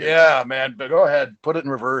a second. Yeah, man. But go ahead, put it in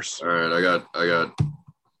reverse. All right, I got.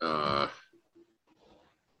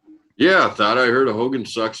 I thought I heard a Hogan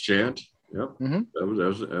sucks chant. Yep,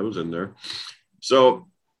 that was in there. So,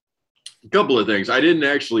 a couple of things. I didn't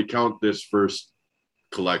actually count this first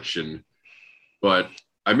collection, but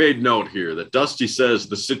I made note here that Dusty says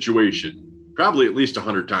the situation probably at least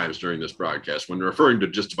 100 times during this broadcast when referring to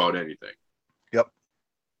just about anything. Yep.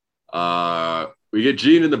 We get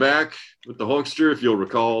Gene in the back with the Hulkster. If you'll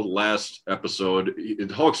recall, last episode, the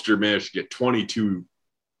Hulkster managed to get 22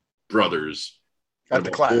 brothers at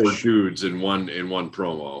the Clash. 4 dudes in one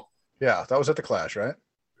promo. Yeah, that was at the Clash, right?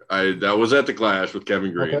 That was at the Clash with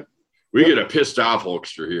Kevin Green. Okay. We get a pissed off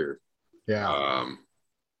Hulkster here. Yeah.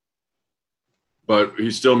 But he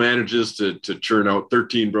still manages to churn out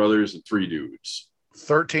 13 brothers and 3 dudes.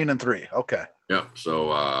 13 and 3. Okay. Yeah.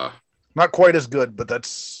 So not quite as good, but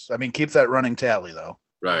keep that running tally though.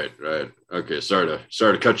 Right. Okay. Sorry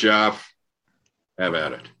to cut you off. Have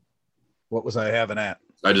at it. What was I having at?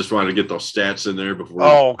 I just wanted to get those stats in there before.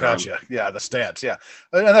 Oh, gotcha. Yeah, the stats. Yeah,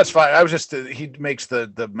 and that's fine. I was just he makes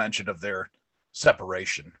the mention of their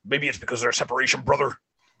separation. Maybe it's because of their separation, brother.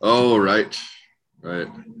 Oh, right.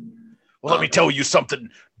 Well, let me tell you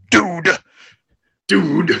something, dude. I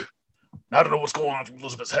don't know what's going on with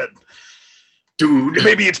Elizabeth's head, dude.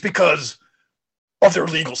 Maybe it's because of their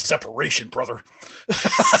legal separation, brother.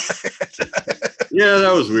 Yeah,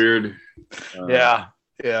 that was weird. Yeah.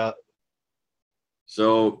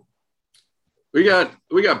 So we got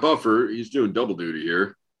Buffer. He's doing double duty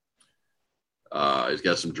here. He's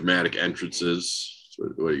got some dramatic entrances.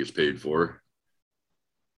 That's what he gets paid for.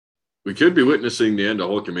 We could be witnessing the end of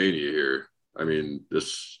Hulkamania here. I mean,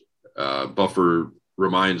 this Buffer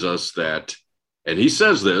reminds us that, and he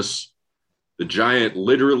says this, the Giant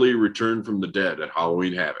literally returned from the dead at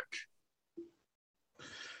Halloween Havoc.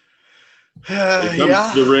 He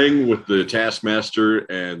comes to the ring with the Taskmaster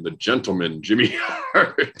and the Gentleman, Jimmy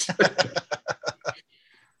Hart.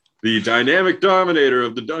 The dynamic dominator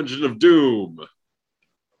of the Dungeon of Doom.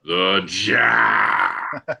 The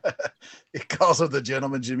He calls him the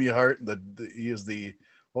Gentleman, Jimmy Hart. He is the,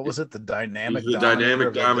 what was it? The dynamic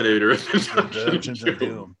dominator of the Dungeons of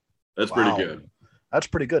Doom. That's pretty good. That's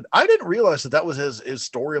pretty good. I didn't realize that was his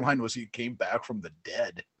storyline was he came back from the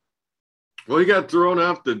dead. Well, he got thrown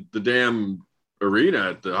off the damn arena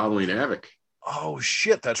at the Halloween Havoc. Oh,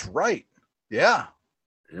 shit. That's right. Yeah.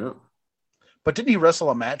 Yeah. But didn't he wrestle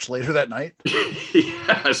a match later that night?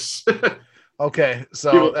 Yes. Okay.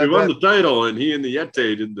 So he won the title, and he and the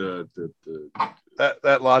Yeti did the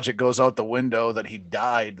that logic goes out the window that he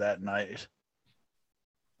died that night.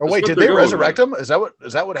 Or wait, did they resurrect him? Is that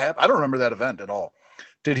what happened? I don't remember that event at all.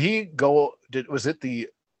 Did he go? Was it the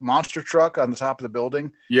monster truck on the top of the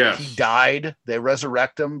building? Yes. He died. They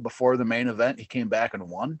resurrect him before the main event. He came back and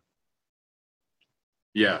won.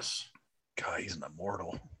 Yes. God, he's an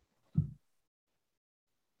immortal.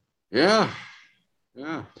 Yeah.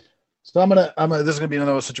 So I'm gonna. This is gonna be one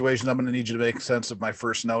of those situations. I'm gonna need you to make sense of my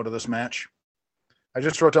first note of this match. I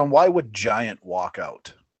just wrote down, why would Giant walk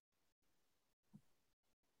out?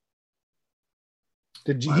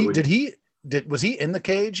 Was he in the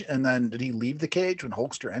cage, and then did he leave the cage when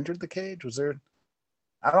Hulkster entered the cage? Was there?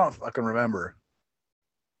 I don't know if I can remember.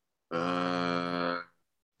 Well,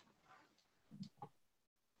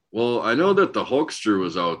 I know that the Hulkster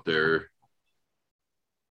was out there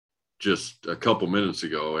just a couple minutes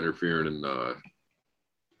ago, interfering in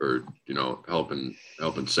helping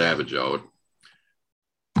Savage out.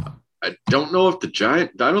 I don't know if the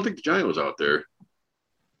Giant. I don't think the Giant was out there.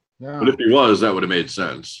 No. But if he was, that would have made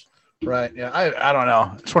sense. Right. Yeah. I don't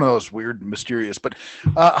know. It's one of those weird, mysterious. But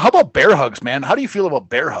how about bear hugs, man? How do you feel about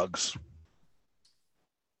bear hugs?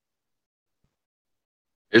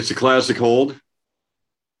 It's a classic hold.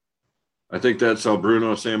 I think that's how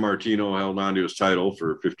Bruno Sammartino held on to his title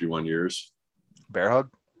for 51 years. Bear hug?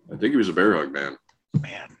 I think he was a bear hug man.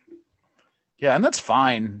 Man. Yeah, and that's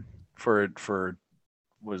fine for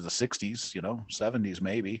was the 60s, 70s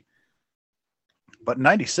maybe. But in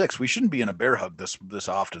 96, we shouldn't be in a bear hug this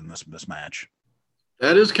often, this match.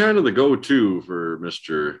 That is kind of the go-to for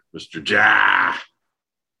Mr. Ja.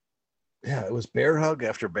 Yeah, it was bear hug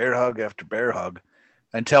after bear hug after bear hug.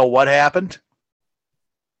 Until what happened?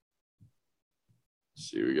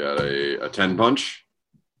 Let's see, we got a 10 punch.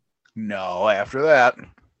 No, after that.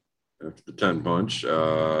 After the 10 punch.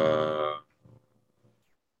 I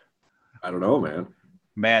don't know, man.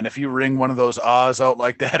 Man, if you ring one of those ahs out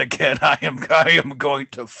like that again, I am going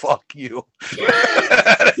to fuck you.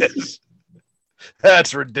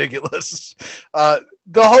 That's ridiculous. The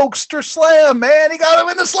Hulkster slam, man. He got him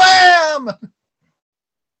in the slam.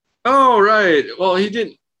 Oh, right. Well, he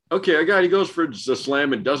didn't. Okay, he goes for the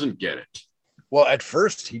slam and doesn't get it. Well, at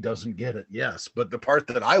first he doesn't get it, yes. But the part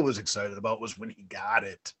that I was excited about was when he got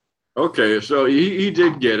it. Okay, so he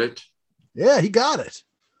did get it. Yeah, he got it.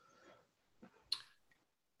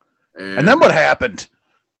 And then what happened?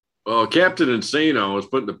 Well, Captain Insano was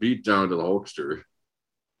putting the beat down to the Hulkster.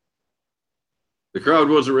 The crowd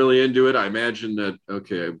wasn't really into it. I imagine that,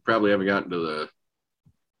 okay, I probably haven't gotten to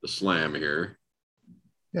the slam here.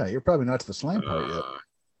 Yeah, you're probably not to the slam part yet.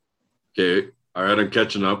 Okay, all right, I'm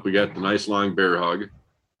catching up. We got the nice long bear hug.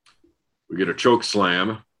 We get a choke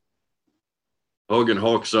slam. Hogan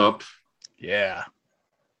hulks up. Yeah.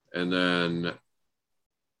 And then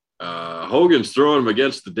Hogan's throwing him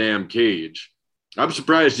against the damn cage. I'm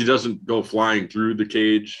surprised he doesn't go flying through the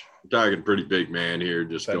cage. I'm talking pretty big man here,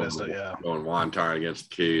 just going wonton against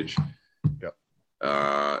the cage. Yep.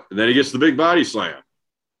 And then he gets the big body slam.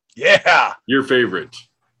 Yeah. Your favorite.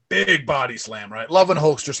 Big body slam, right? Loving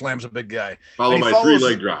Hulkster slams a big guy. Followed by 3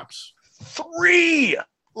 leg drops. 3!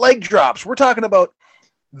 leg drops. We're talking about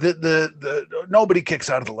the nobody kicks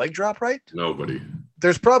out of the leg drop, right? Nobody.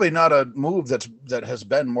 There's probably not a move that has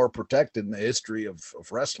been more protected in the history of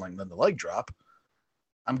wrestling than the leg drop.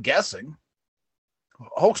 I'm guessing.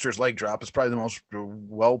 Hulkster's leg drop is probably the most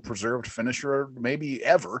well-preserved finisher maybe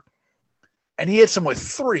ever. And he hits him with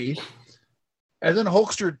 3. And then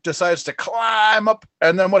Hulkster decides to climb up.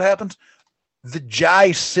 And then what happens? The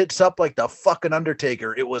Jai sits up like the fucking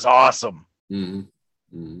Undertaker. It was awesome. Mm-hmm.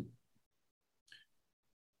 Mm-hmm.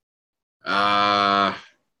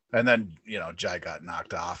 And then, Jai got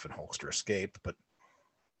knocked off and Hulkster escaped. But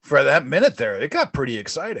for that minute there, it got pretty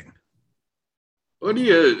exciting. What do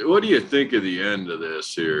you think of the end of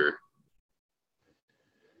this here?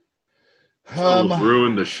 Almost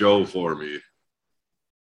ruined the show for me.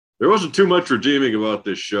 There wasn't too much redeeming about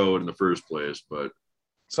this show in the first place, but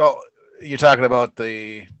so you're talking about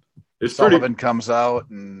Sullivan comes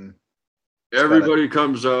out and everybody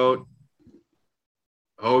comes out.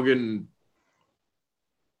 Hogan.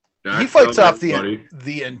 He fights off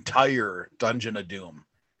the entire Dungeon of Doom.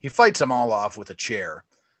 He fights them all off with a chair.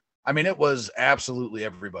 I mean, it was absolutely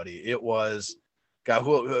everybody. It was it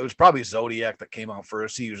was probably Zodiac that came out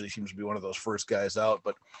first. He usually seems to be one of those first guys out,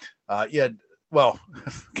 but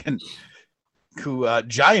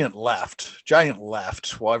Giant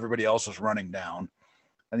left while everybody else was running down.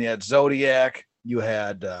 And you had Zodiac, you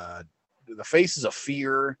had the Faces of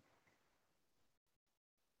Fear.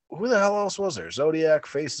 Who the hell else was there? Zodiac,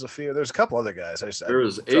 Faces of Fear. There's a couple other guys. There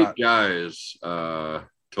was 8 guys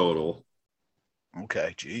total.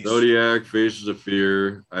 Okay, geez. Zodiac, Faces of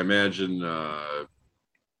Fear. I imagine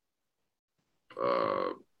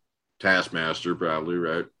Taskmaster, probably,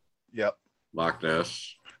 right? Yep. Loch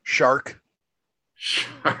Ness. Shark.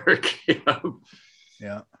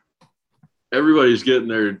 Yeah. Everybody's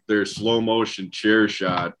getting their slow motion chair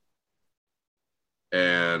shot.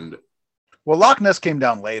 And Loch Ness came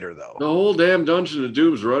down later, though. The whole damn Dungeon of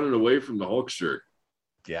Doom's running away from the Hulkster.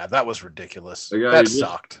 Yeah, that was ridiculous. That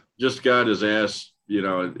sucked. Just got his ass, he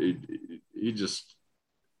just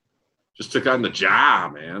took on the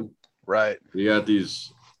job, man. Right. You got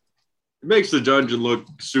these. It makes the dungeon look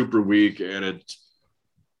super weak, and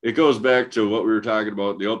it goes back to what we were talking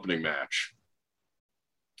about in the opening match.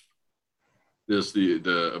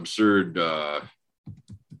 The absurd.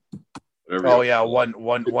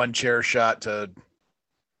 One chair shot to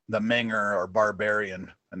the Minger or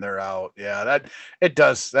Barbarian, and they're out. Yeah,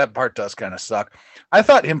 that part does kind of suck. I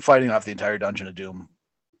thought him fighting off the entire Dungeon of Doom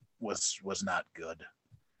was not good.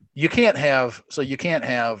 You can't have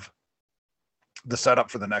the setup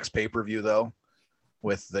for the next pay-per-view though,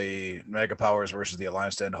 with the Mega Powers versus the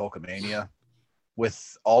Alliance to End Hulkamania,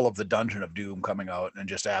 with all of the Dungeon of Doom coming out and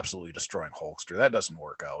just absolutely destroying Hulkster. That doesn't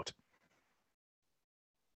work out.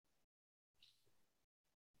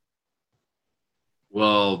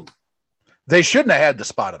 Well, they shouldn't have had the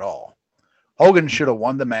spot at all. Hogan should have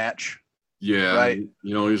won the match. Yeah, right.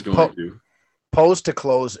 He's going to pose to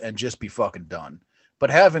close and just be fucking done. But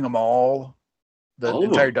having them the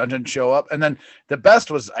entire dungeon show up, and then the best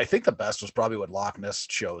was probably when Loch Ness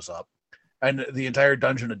shows up, and the entire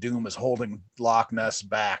Dungeon of Doom is holding Loch Ness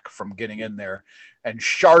back from getting in there, and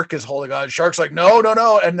Shark is holding on. Shark's like, no,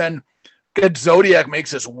 and then Zodiac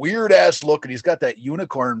makes this weird ass look, and he's got that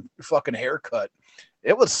unicorn fucking haircut.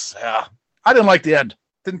 It was, I didn't like the end.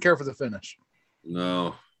 Didn't care for the finish.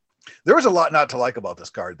 No. There was a lot not to like about this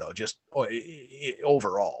card, though, just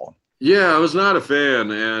overall. Yeah, I was not a fan.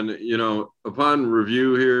 And, upon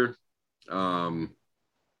review here, kind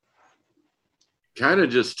of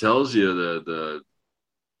just tells you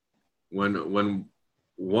when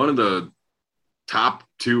one of the top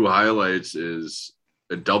 2 highlights is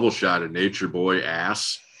a double shot of Nature Boy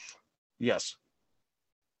ass. Yes.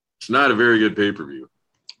 It's not a very good pay-per-view.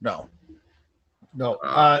 No.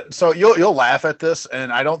 So you'll laugh at this,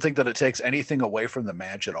 and I don't think that it takes anything away from the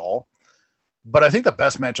match at all. But I think the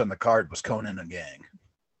best match on the card was Conan and Gang.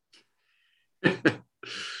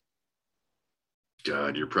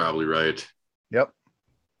 God, you're probably right. Yep.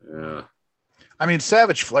 Yeah. I mean,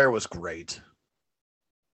 Savage Flair was great.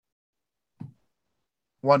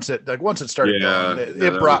 Once it started going,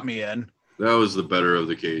 it brought me in. That was the better of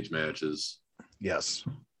the cage matches. Yes.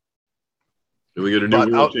 Do we get a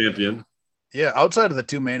new world champion? Yeah, outside of the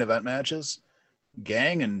 2 main event matches,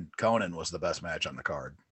 Gang and Conan was the best match on the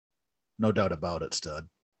card. No doubt about it, stud.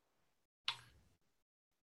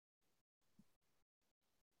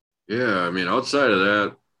 Yeah, I mean, outside of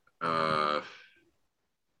that,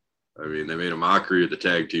 they made a mockery of the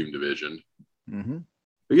tag team division. Mm-hmm.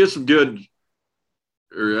 We get some good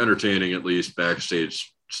or entertaining, at least,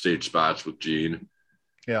 backstage spots with Gene.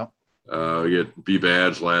 Yeah. We get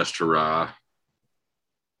B-Bad's last hurrah.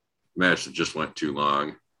 Match that just went too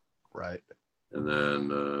long. Right. And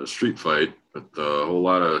then street fight with a whole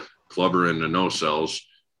lot of clubbering and no cells.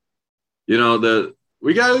 You know,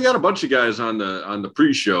 we got a bunch of guys on the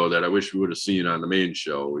pre-show that I wish we would have seen on the main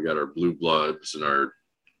show. We got our Blue Bloods and our,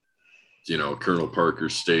 you know, Colonel Parker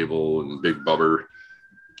stable and Big Bubber.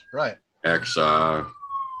 Right. Hacksaw.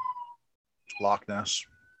 Loch Ness.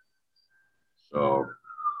 So,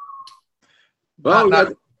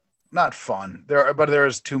 well, not fun.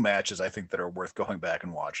 There's 2 matches I think that are worth going back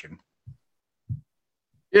and watching.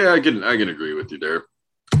 Yeah, I can agree with you there.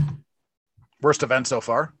 Worst event so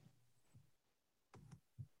far?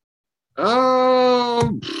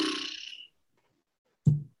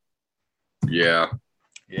 Yeah.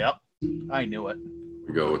 Yep. I knew it.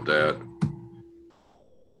 We go with that.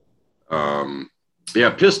 Yeah,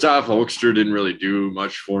 Pissed Off Hulkster didn't really do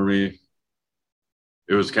much for me.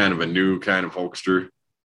 It was kind of a new kind of Hulkster.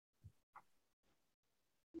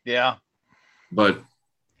 Yeah. But,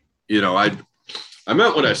 you know, I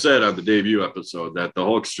meant what I said on the debut episode, that the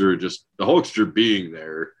Hulkster being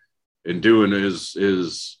there and doing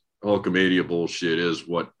his Hulkamania bullshit is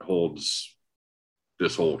what holds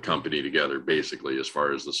this whole company together, basically, as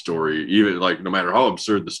far as the story. Even like, no matter how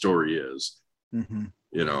absurd the story is,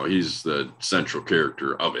 you know, he's the central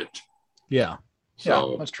character of it. Yeah.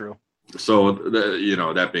 So, yeah, that's true. So, you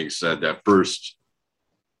know, that being said, that first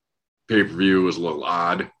pay-per-view was a little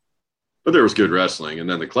odd, but there was good wrestling. And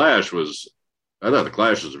then I thought the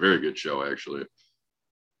Clash was a very good show, actually.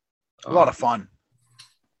 A lot of fun.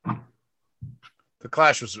 The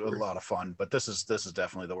Clash was a lot of fun, but this is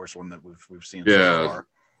definitely the worst one that we've seen so far.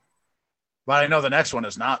 But I know the next one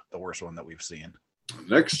is not the worst one that we've seen.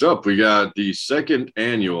 Next up, we got the second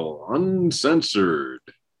annual Uncensored.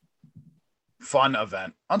 Fun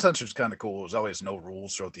event. Uncensored is kind of cool. It was always no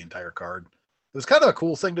rules throughout the entire card. It was kind of a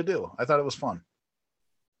cool thing to do. I thought it was fun.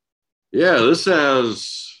 Yeah, this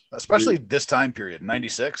has... Especially this time period,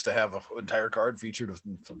 96, to have an entire card featured with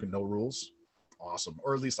fucking no rules. Awesome.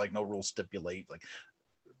 Or at least like no rules stipulate, like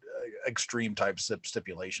extreme type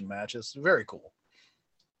stipulation matches. Very cool.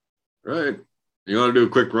 Right. You want to do a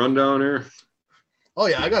quick rundown here? Oh,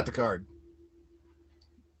 yeah, I got the card.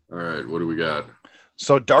 All right, what do we got?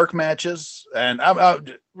 So dark matches, and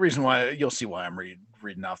reason why you'll see why I'm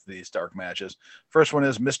reading off these dark matches. First one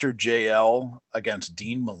is Mr. JL against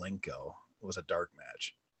Dean Malenko. It was a dark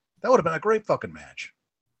match. That would have been a great fucking match.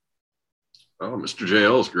 Oh, Mr.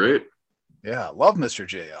 JL is great. Yeah, love Mr.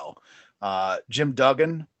 JL. Jim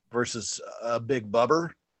Duggan versus Big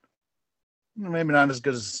Bubber. Maybe not as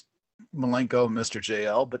good as Malenko and Mr.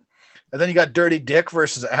 JL, but and then you got Dirty Dick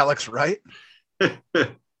versus Alex Wright.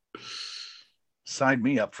 Sign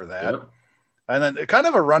me up for that. Yep. And then kind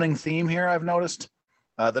of a running theme here I've noticed.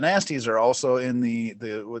 The Nasties are also in the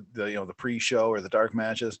pre-show or the dark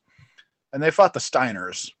matches, and they fought the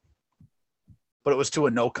Steiners, but it was to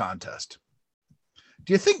a no contest.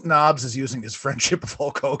 Do you think Knobs is using his friendship with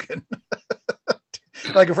Hulk Hogan?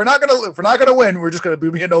 Like, if we're not gonna win, we're just gonna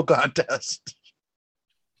be a no contest.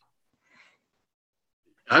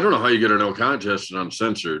 I don't know how you get a no contest and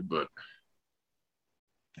Uncensored, but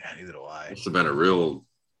yeah, neither do I. Must have been a real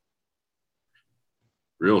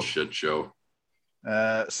shit show.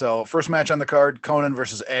 So first match on the card, Conan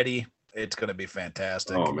versus Eddie. It's gonna be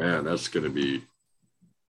fantastic. Oh man, that's gonna be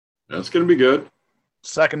good.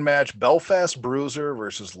 Second match, Belfast Bruiser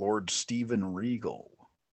versus Lord Steven Regal.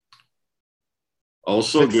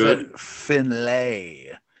 Also good.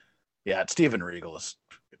 Finlay. Yeah, Steven Regal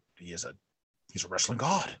he's a wrestling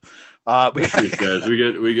god.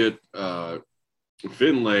 We get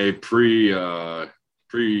Finlay pre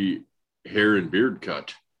hair and beard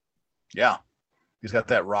cut. Yeah. He's got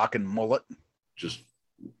that rockin' mullet. Just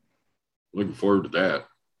looking forward to that.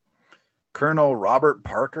 Colonel Robert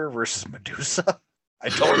Parker versus Medusa. I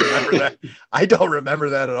don't remember that. I don't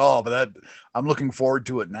remember that at all, but I'm looking forward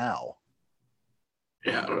to it now.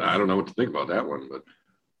 Yeah, I don't know what to think about that one, but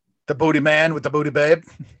the booty man with the booty babe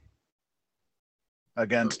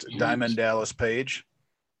against Diamond Dallas Page.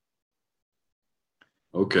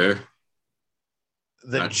 Okay.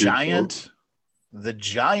 The Giant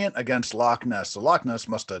against Loch Ness. So Loch Ness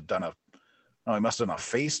must have done a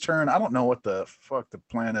face turn. I don't know what the fuck the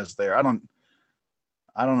plan is there. I don't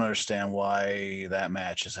understand why that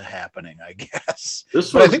match is happening, I guess.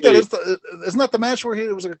 But I think isn't that the match where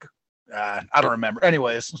it was I don't remember.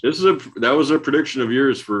 Anyways, that was a prediction of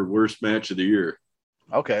yours for worst match of the year.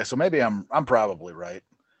 Okay, so maybe I'm probably right.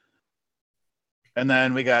 And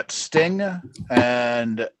then we got Sting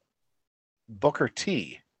and Booker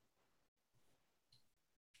T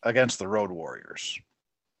against the Road Warriors.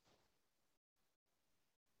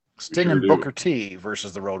 Sting Sure and do. Booker T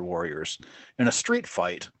versus the Road Warriors in a street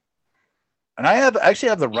fight. And I actually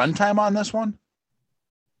have the runtime on this one.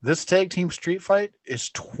 This tag team street fight is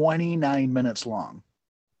 29 minutes long.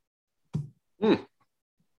 Hmm.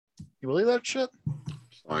 You believe that shit?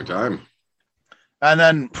 It's a long time. And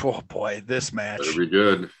then, oh boy, this match. Better be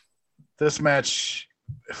good. This match,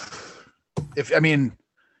 if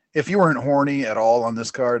you weren't horny at all on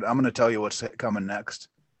this card, I'm going to tell you what's coming next.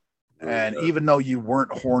 And even though you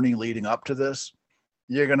weren't horny leading up to this,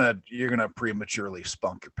 you're gonna prematurely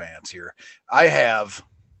spunk your pants here. I have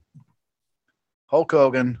Hulk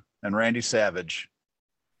Hogan and Randy Savage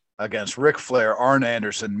against Ric Flair, Arn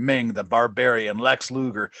Anderson, Ming, the Barbarian, Lex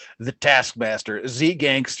Luger, the Taskmaster, Z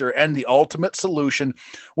Gangster, and the Ultimate Solution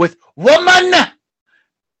with Woman,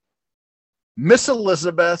 Miss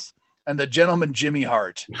Elizabeth, and the Gentleman Jimmy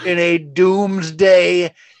Hart in a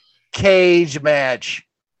Doomsday cage match.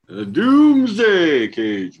 A Doomsday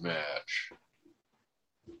cage match.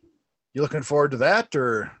 You looking forward to that,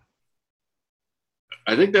 or?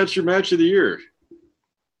 I think that's your match of the year.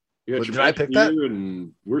 Did I pick that?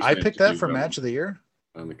 I picked that for on, match of the year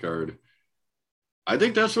on the card. I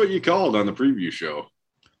think that's what you called on the preview show.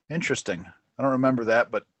 Interesting. I don't remember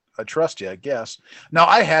that, but I trust you, I guess. Now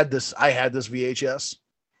I had this VHS,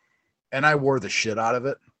 and I wore the shit out of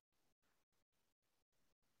it.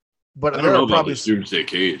 But I don't know about this Doomsday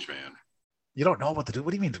cage, man. You don't know what to do.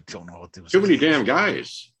 What do you mean? Don't know what to do? Too many damn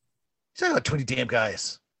guys. You're talking about 20 damn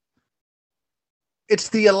guys. It's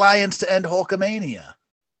the alliance to end Hulkamania.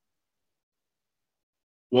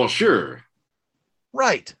 Well, sure.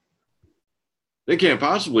 Right. They can't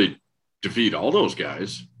possibly defeat all those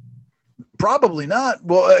guys. Probably not.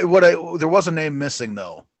 Well, there was a name missing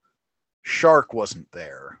though. Shark wasn't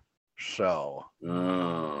there, so.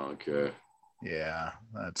 Oh, okay. Yeah,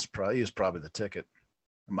 he was probably the ticket.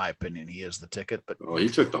 In my opinion, he is the ticket. But he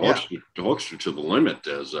took the Hulkster to the limit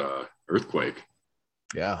as Earthquake.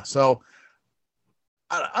 Yeah, so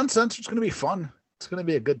Uncensored is going to be fun. It's going to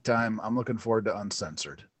be a good time. I'm looking forward to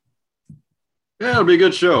Uncensored. Yeah, it'll be a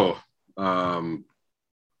good show.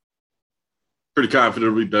 Pretty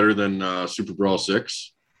confident it'll be better than Super Brawl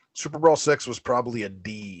 6. Super Brawl 6 was probably a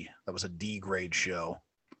D. That was a D grade show.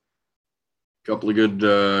 Couple of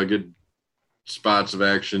good spots of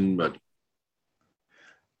action, but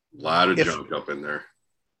a lot of junk up in there.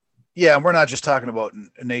 Yeah, we're not just talking about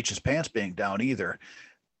Nature's pants being down either.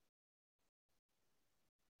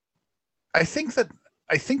 I think that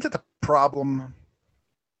the problem.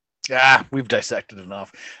 Yeah, we've dissected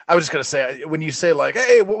enough. I was just gonna say, when you say like,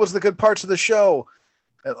 "Hey, what was the good parts of the show?"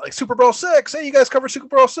 Like Super Bowl 6. Hey, you guys covered Super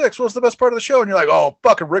Bowl 6. What was the best part of the show? And you're like, "Oh,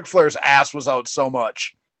 fucking Ric Flair's ass was out so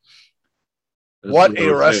much." What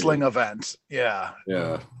a wrestling event! Yeah.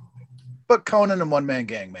 But Conan and One Man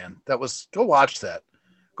Gang, man, go watch that.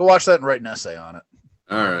 Go watch that and write an essay on it.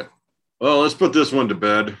 All right. Well, let's put this one to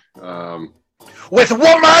bed. With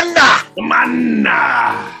Woman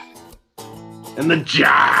and the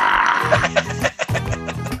job.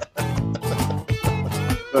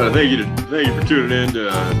 Thank you for tuning in to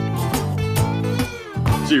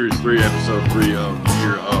Series 3, Episode 3 of the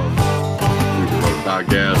Year of Super Road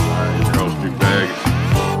Podcast. I am your host, Big Bags.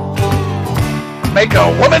 Make a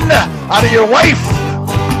woman out of your wife.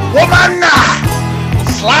 Woman!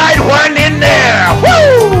 Slide one in there.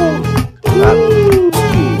 Woo!